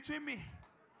standing between me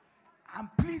and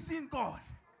pleasing God,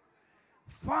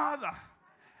 Father,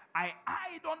 I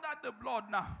hide under the blood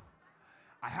now.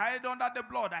 I hide under the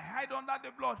blood. I hide under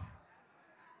the blood.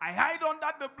 I hide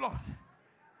under the blood.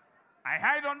 I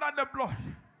hide under the blood.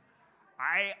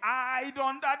 I hide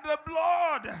under the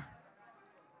blood.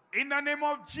 In the name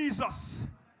of Jesus,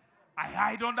 I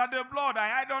hide under the blood. I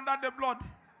hide under the blood.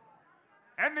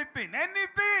 Anything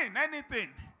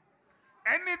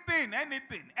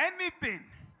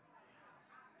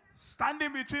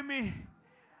standing between me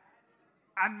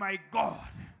and my God.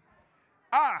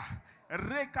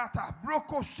 Rekata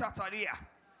broko shataria.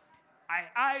 I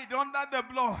hide under the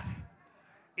blood.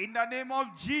 In the name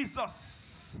of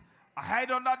Jesus, I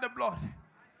hide under the blood.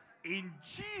 In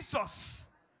Jesus'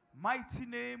 mighty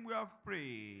name we have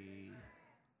prayed.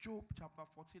 Job chapter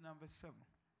 14 and verse 7.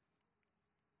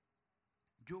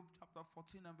 Job chapter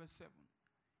 14 and verse 7.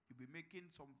 You'll be making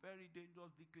some very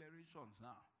dangerous declarations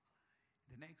now.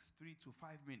 The next 3 to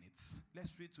 5 minutes.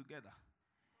 Let's read together.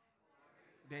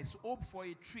 There's hope for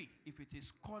a tree. If it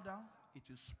is cut down, it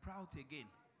will sprout again.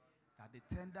 That the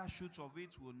tender shoots of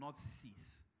it will not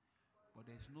cease. But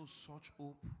there's no such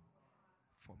hope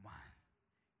for man.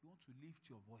 You want to lift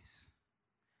your voice.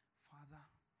 Father,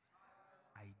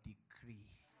 I decree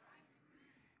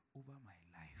over my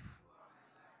life.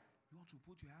 You want to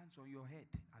put your hands on your head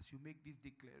as you make this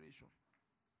declaration.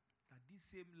 That this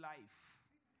same life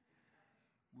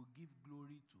will give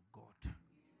glory to God.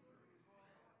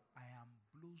 I am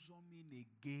blossoming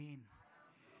again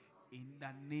in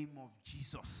the name of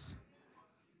Jesus.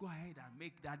 Go ahead and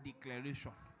make that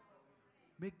declaration.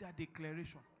 Make that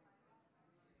declaration.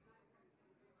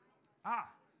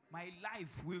 My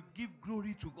life will give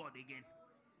glory to God again.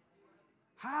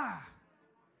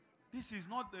 This is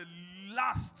not the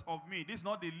last of me. This is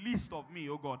not the least of me,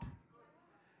 oh God.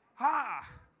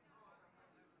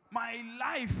 My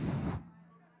life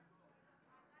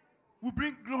will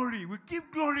bring glory. Will give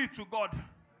glory to God.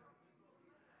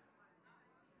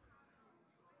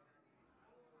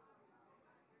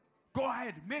 Go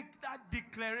ahead. Make that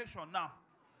declaration now.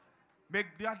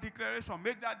 Make that declaration.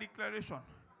 Make that declaration.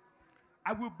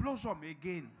 I will blossom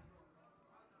again.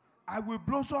 I will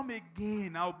blossom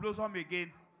again. I will blossom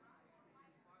again.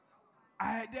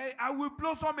 I will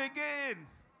blossom again.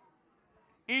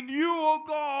 In you, oh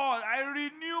God, I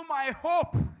renew my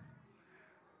hope.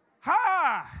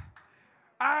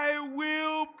 I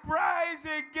will rise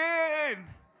again.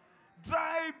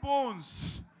 Dry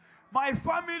bones. My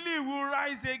family will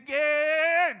rise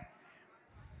again.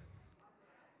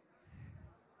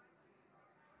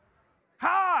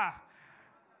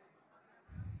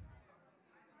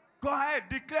 Go ahead,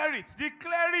 declare it.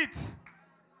 Declare it.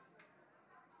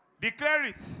 Declare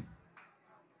it.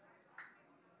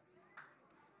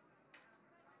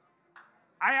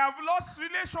 I have lost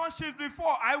relationships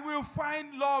before. I will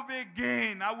find love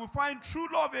again. I will find true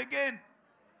love again.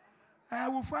 I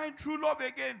will find true love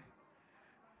again.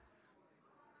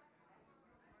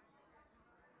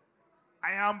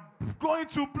 I am going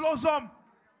to blossom.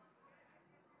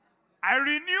 I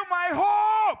renew my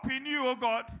hope in you, O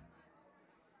God.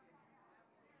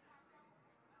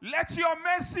 Let your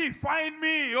mercy find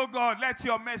me, O God. Let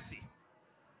your mercy.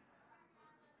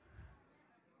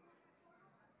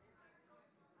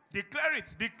 Declare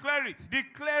it, declare it,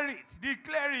 declare it,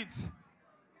 declare it.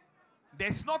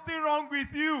 There's nothing wrong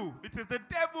with you. It is the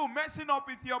devil messing up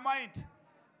with your mind.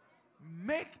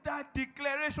 Make that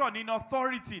declaration in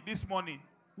authority this morning.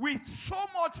 With so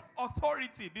much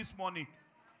authority this morning.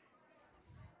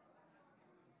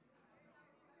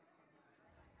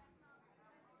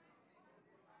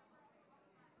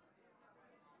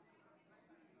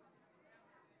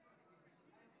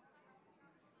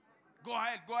 Go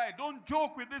ahead, go ahead. Don't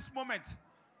joke with this moment.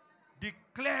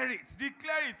 Declare it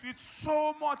with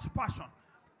so much passion.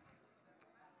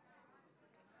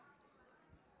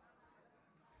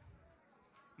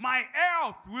 My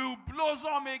health will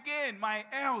blossom again. My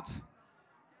health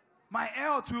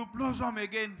will blossom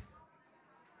again.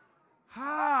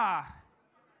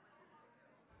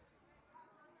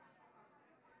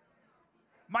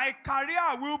 My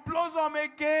career will blossom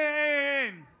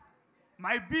again.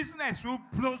 My business will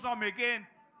blossom again.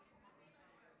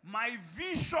 My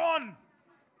vision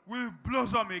will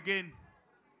blossom again.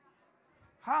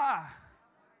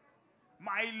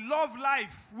 My love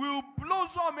life will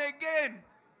blossom again.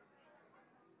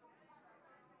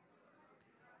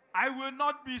 I will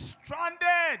not be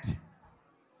stranded.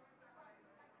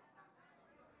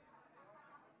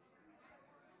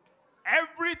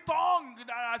 Every tongue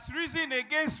that has risen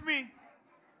against me,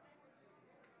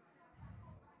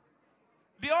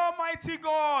 the Almighty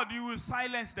God, you will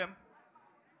silence them.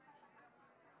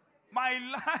 My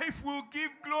life will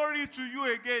give glory to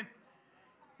you again.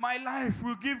 My life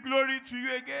will give glory to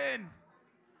you again.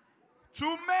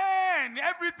 To men,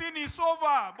 everything is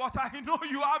over, but I know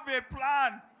you have a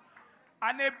plan,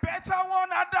 and a better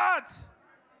one at that.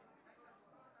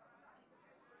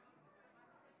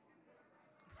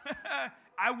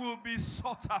 I will be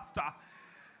sought after.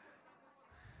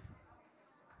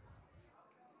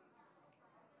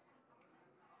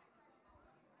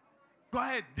 Go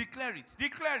ahead, declare it,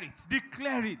 declare it,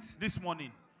 declare it this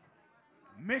morning.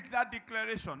 Make that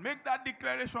declaration, make that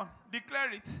declaration,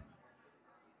 declare it.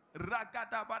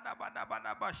 Ragada bada bada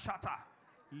bada ba shata.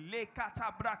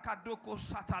 Lekata brakadoko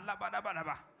sata la bada bada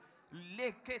ba.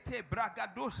 Lekete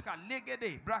bragadoska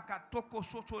legede brakatoko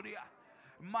sotoria.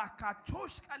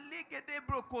 Makatoshka legede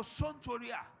broko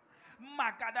sontoria.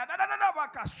 Magada da da da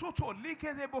baka soto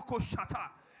legede boko shata.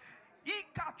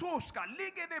 Ikatoshka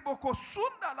legede boko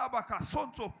sunda la baka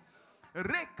sonto.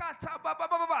 Rekata baba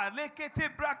baba lekete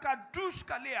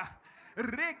brakadushka lea.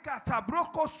 Rekata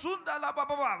broko sunda la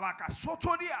baba baka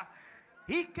sotoria.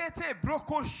 Ikete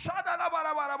broko shada la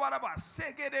bara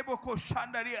segede boko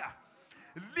shandaria.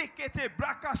 Likete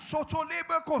braka soto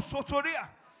lebeko sotoria.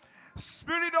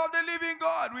 Spirit of the living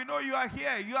God, we know you are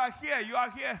here. You are here. You are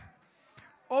here.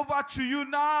 Over to you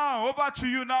now. Over to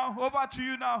you now. Over to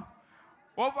you now.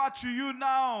 Over to you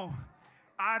now.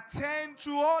 Attend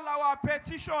to all our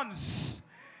petitions.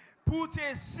 Put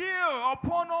a seal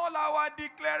upon all our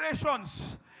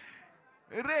declarations.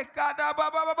 Rekada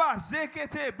baba baba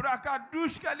zekete braka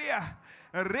dushkalia.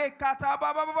 Rekata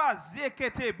baba baba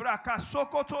zekete braka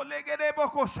sokoto legede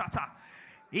boko shata.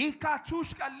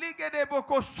 Ikatushka ligede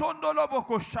boko sondolo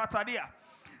boko shataria.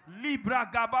 Libra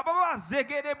gababa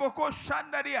zegede boko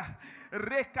shandaria.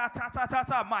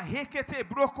 Rekatatata mahekete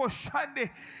broko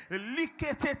shande.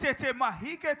 Likete tete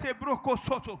mahikete broko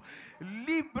soto.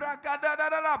 Libra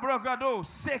gadadada brogado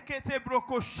sekete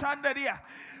broko shandaria.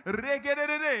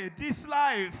 Regedede. This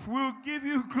life will give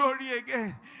you glory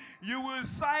again. You will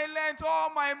silence all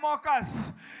my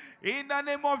mockers in the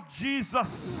name of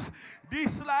Jesus.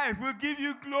 This life will give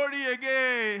you glory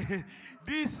again.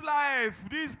 This life,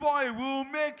 this boy will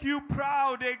make you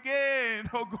proud again,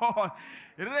 oh God.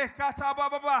 Rekata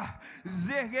baba,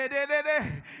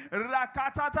 zegedede,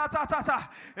 rakatatatata,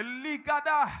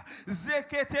 ligada,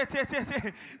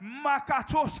 zeketetete,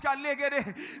 makatoshka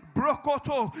legede,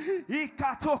 brokoto,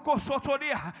 ikatoko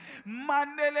sotoria,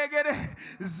 mandelegede,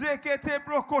 zekete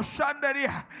broko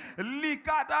shandaria,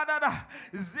 likadada,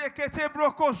 zekete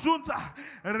broko zunta,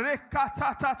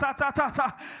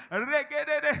 rekatatatata,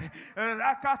 regedede,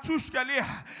 rakatushkalia.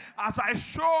 As I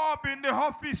show up in the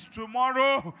office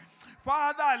tomorrow,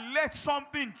 Father, let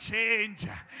something change.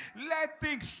 Let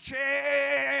things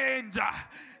change.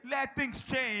 Let things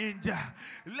change.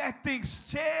 Let things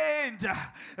change.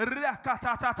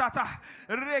 Rakatatata.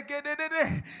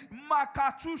 Regedede.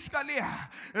 Makatushkalia.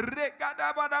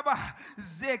 Regadabadaba.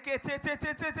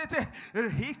 Zeketetetetete.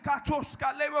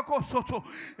 Hikatoshkalewoko soto.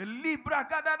 Libra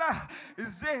gadada.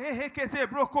 Zehekete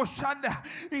broko shanda.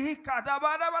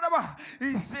 Hikadabadabadaba.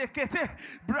 Zekete.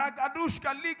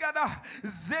 Bragadushka ligada.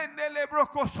 Zenele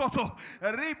broko soto.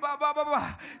 Riba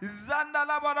baba.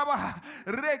 Zandalabadaba.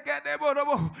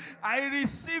 Regedebodobo. I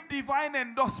receive divine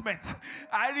endorsement.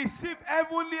 I receive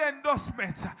heavenly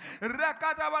endorsement.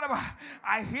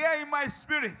 I hear in my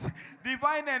spirit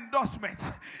divine endorsement.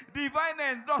 Divine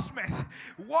endorsement.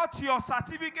 What your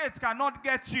certificate cannot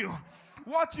get you,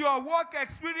 what your work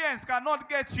experience cannot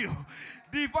get you.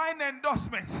 Divine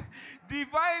endorsement.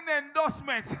 Divine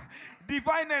endorsement.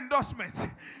 Divine endorsement.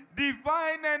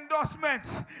 Divine endorsement.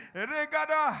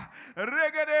 Regada,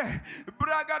 regade,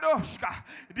 bragadoshka.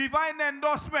 Divine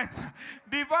endorsement.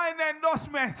 Divine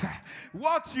endorsement.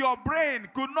 What your brain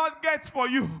could not get for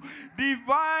you.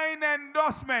 Divine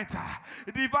endorsement.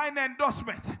 Divine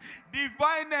endorsement.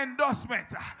 Divine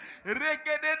endorsement.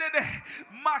 Regede,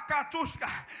 makatushka,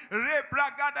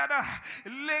 rebragadada,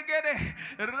 legede,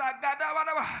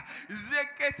 ragadabadaba,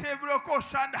 zekete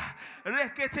brokoshanda,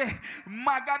 rekete,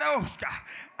 magadaoshka.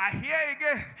 I hear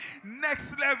again,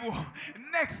 next level,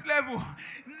 next level,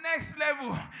 next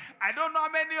level. I don't know how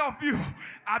many of you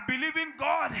are believing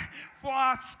God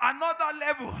for another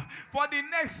level, for the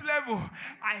next level.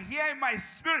 I hear in my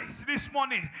spirit this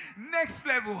morning, next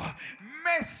level.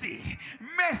 Mercy,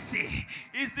 mercy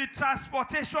is the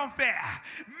transportation fare.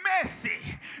 Mercy,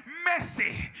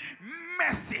 mercy,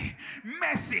 mercy,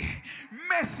 mercy,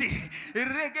 mercy.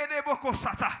 Regede boko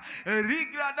sata,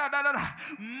 rigrada da da da,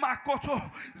 makoto,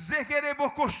 zegede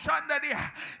boko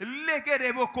shandaria,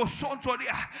 legede boko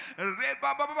sontoria,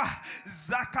 reba baba,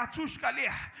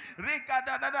 zakatushkalia,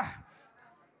 regada da da.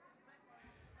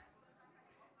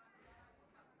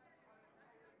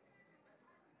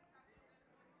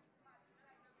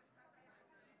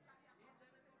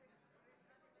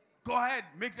 Go ahead,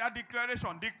 make that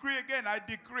declaration. Decree again. I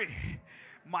decree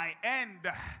my end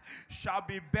shall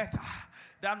be better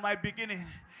than my beginning.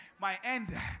 My end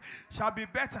shall be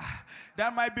better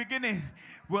than my beginning.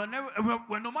 No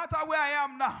matter where I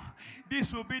am now,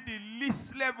 this will be the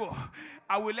least level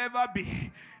I will ever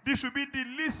be. This will be the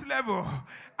least level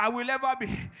I will ever be.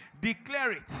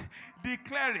 Declare it.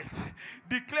 Declare it.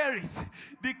 Declare it.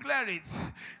 Declare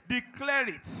it. Declare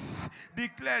it.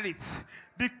 Declare it.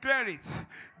 Declare it.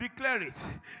 Declare it.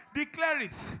 Declare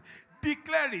it.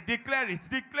 Declare it. Declare it.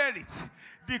 Declare it.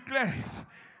 Declare it.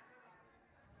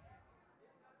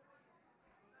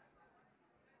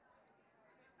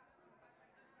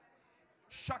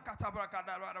 Shakata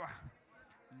brakadabadaba.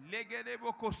 Legede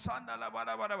boko sanda la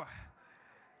badabadaba.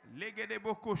 Legede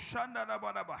boko shanda la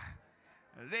badaba.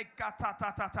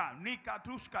 Rekatatata.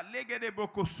 Nikatuska legede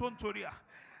boko sontoria.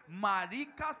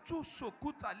 Marika tu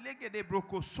sokuta legede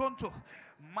broko sonto.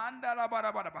 Mandala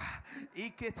barabara.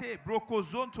 Ikete broko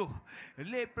zonto.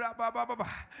 Lebra bababa.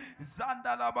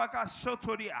 Zandala baka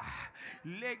sotoria.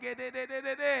 Legede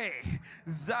de.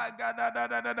 Zagada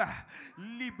da.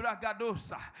 Libra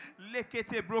gadosa.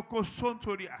 Lekete broko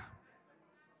sontoria.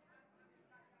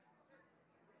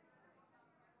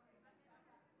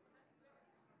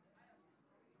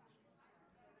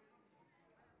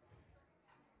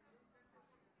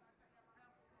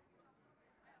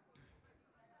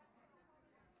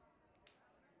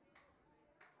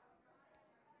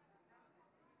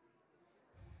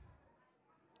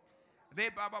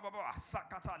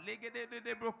 Sakata legede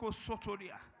de broko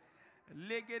sotolia.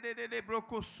 Legede de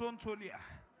broko sontolia.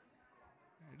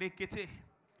 Rekete.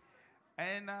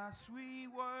 And as we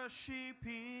worship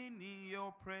in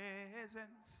your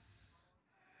presence,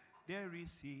 there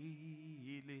is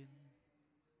healing.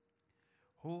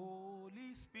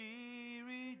 Holy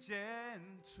Spirit,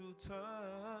 gentle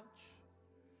touch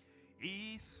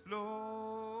is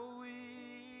flowing.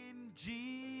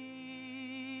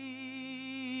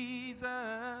 Jesus,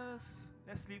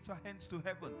 let's lift our hands to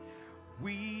heaven.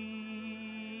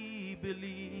 We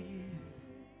believe.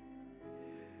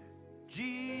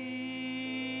 Jesus,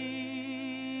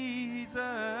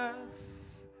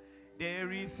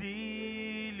 there is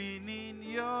healing in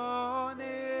your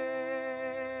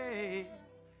name.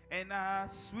 And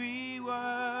as we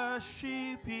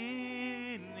worship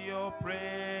in your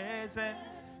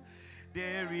presence,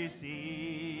 there is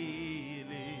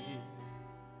healing.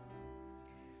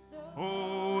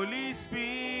 Holy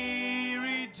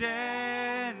Spirit,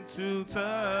 gentle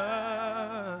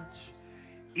touch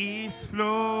is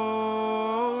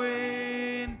flowing.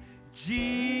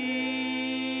 Jesus,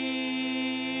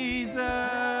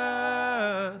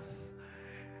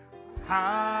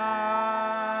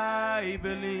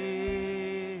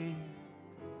 believe.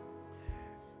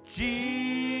 Jesus,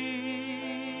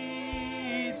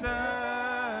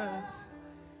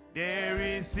 there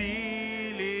is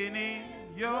healing in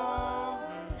your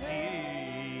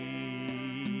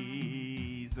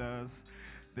Jesus,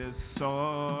 the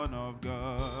Son of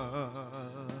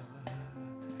God.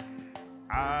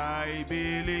 I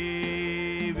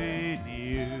believe in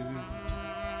you.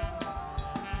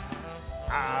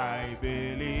 I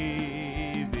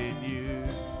believe in you.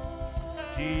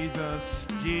 Jesus,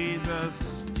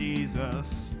 Jesus,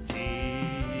 Jesus.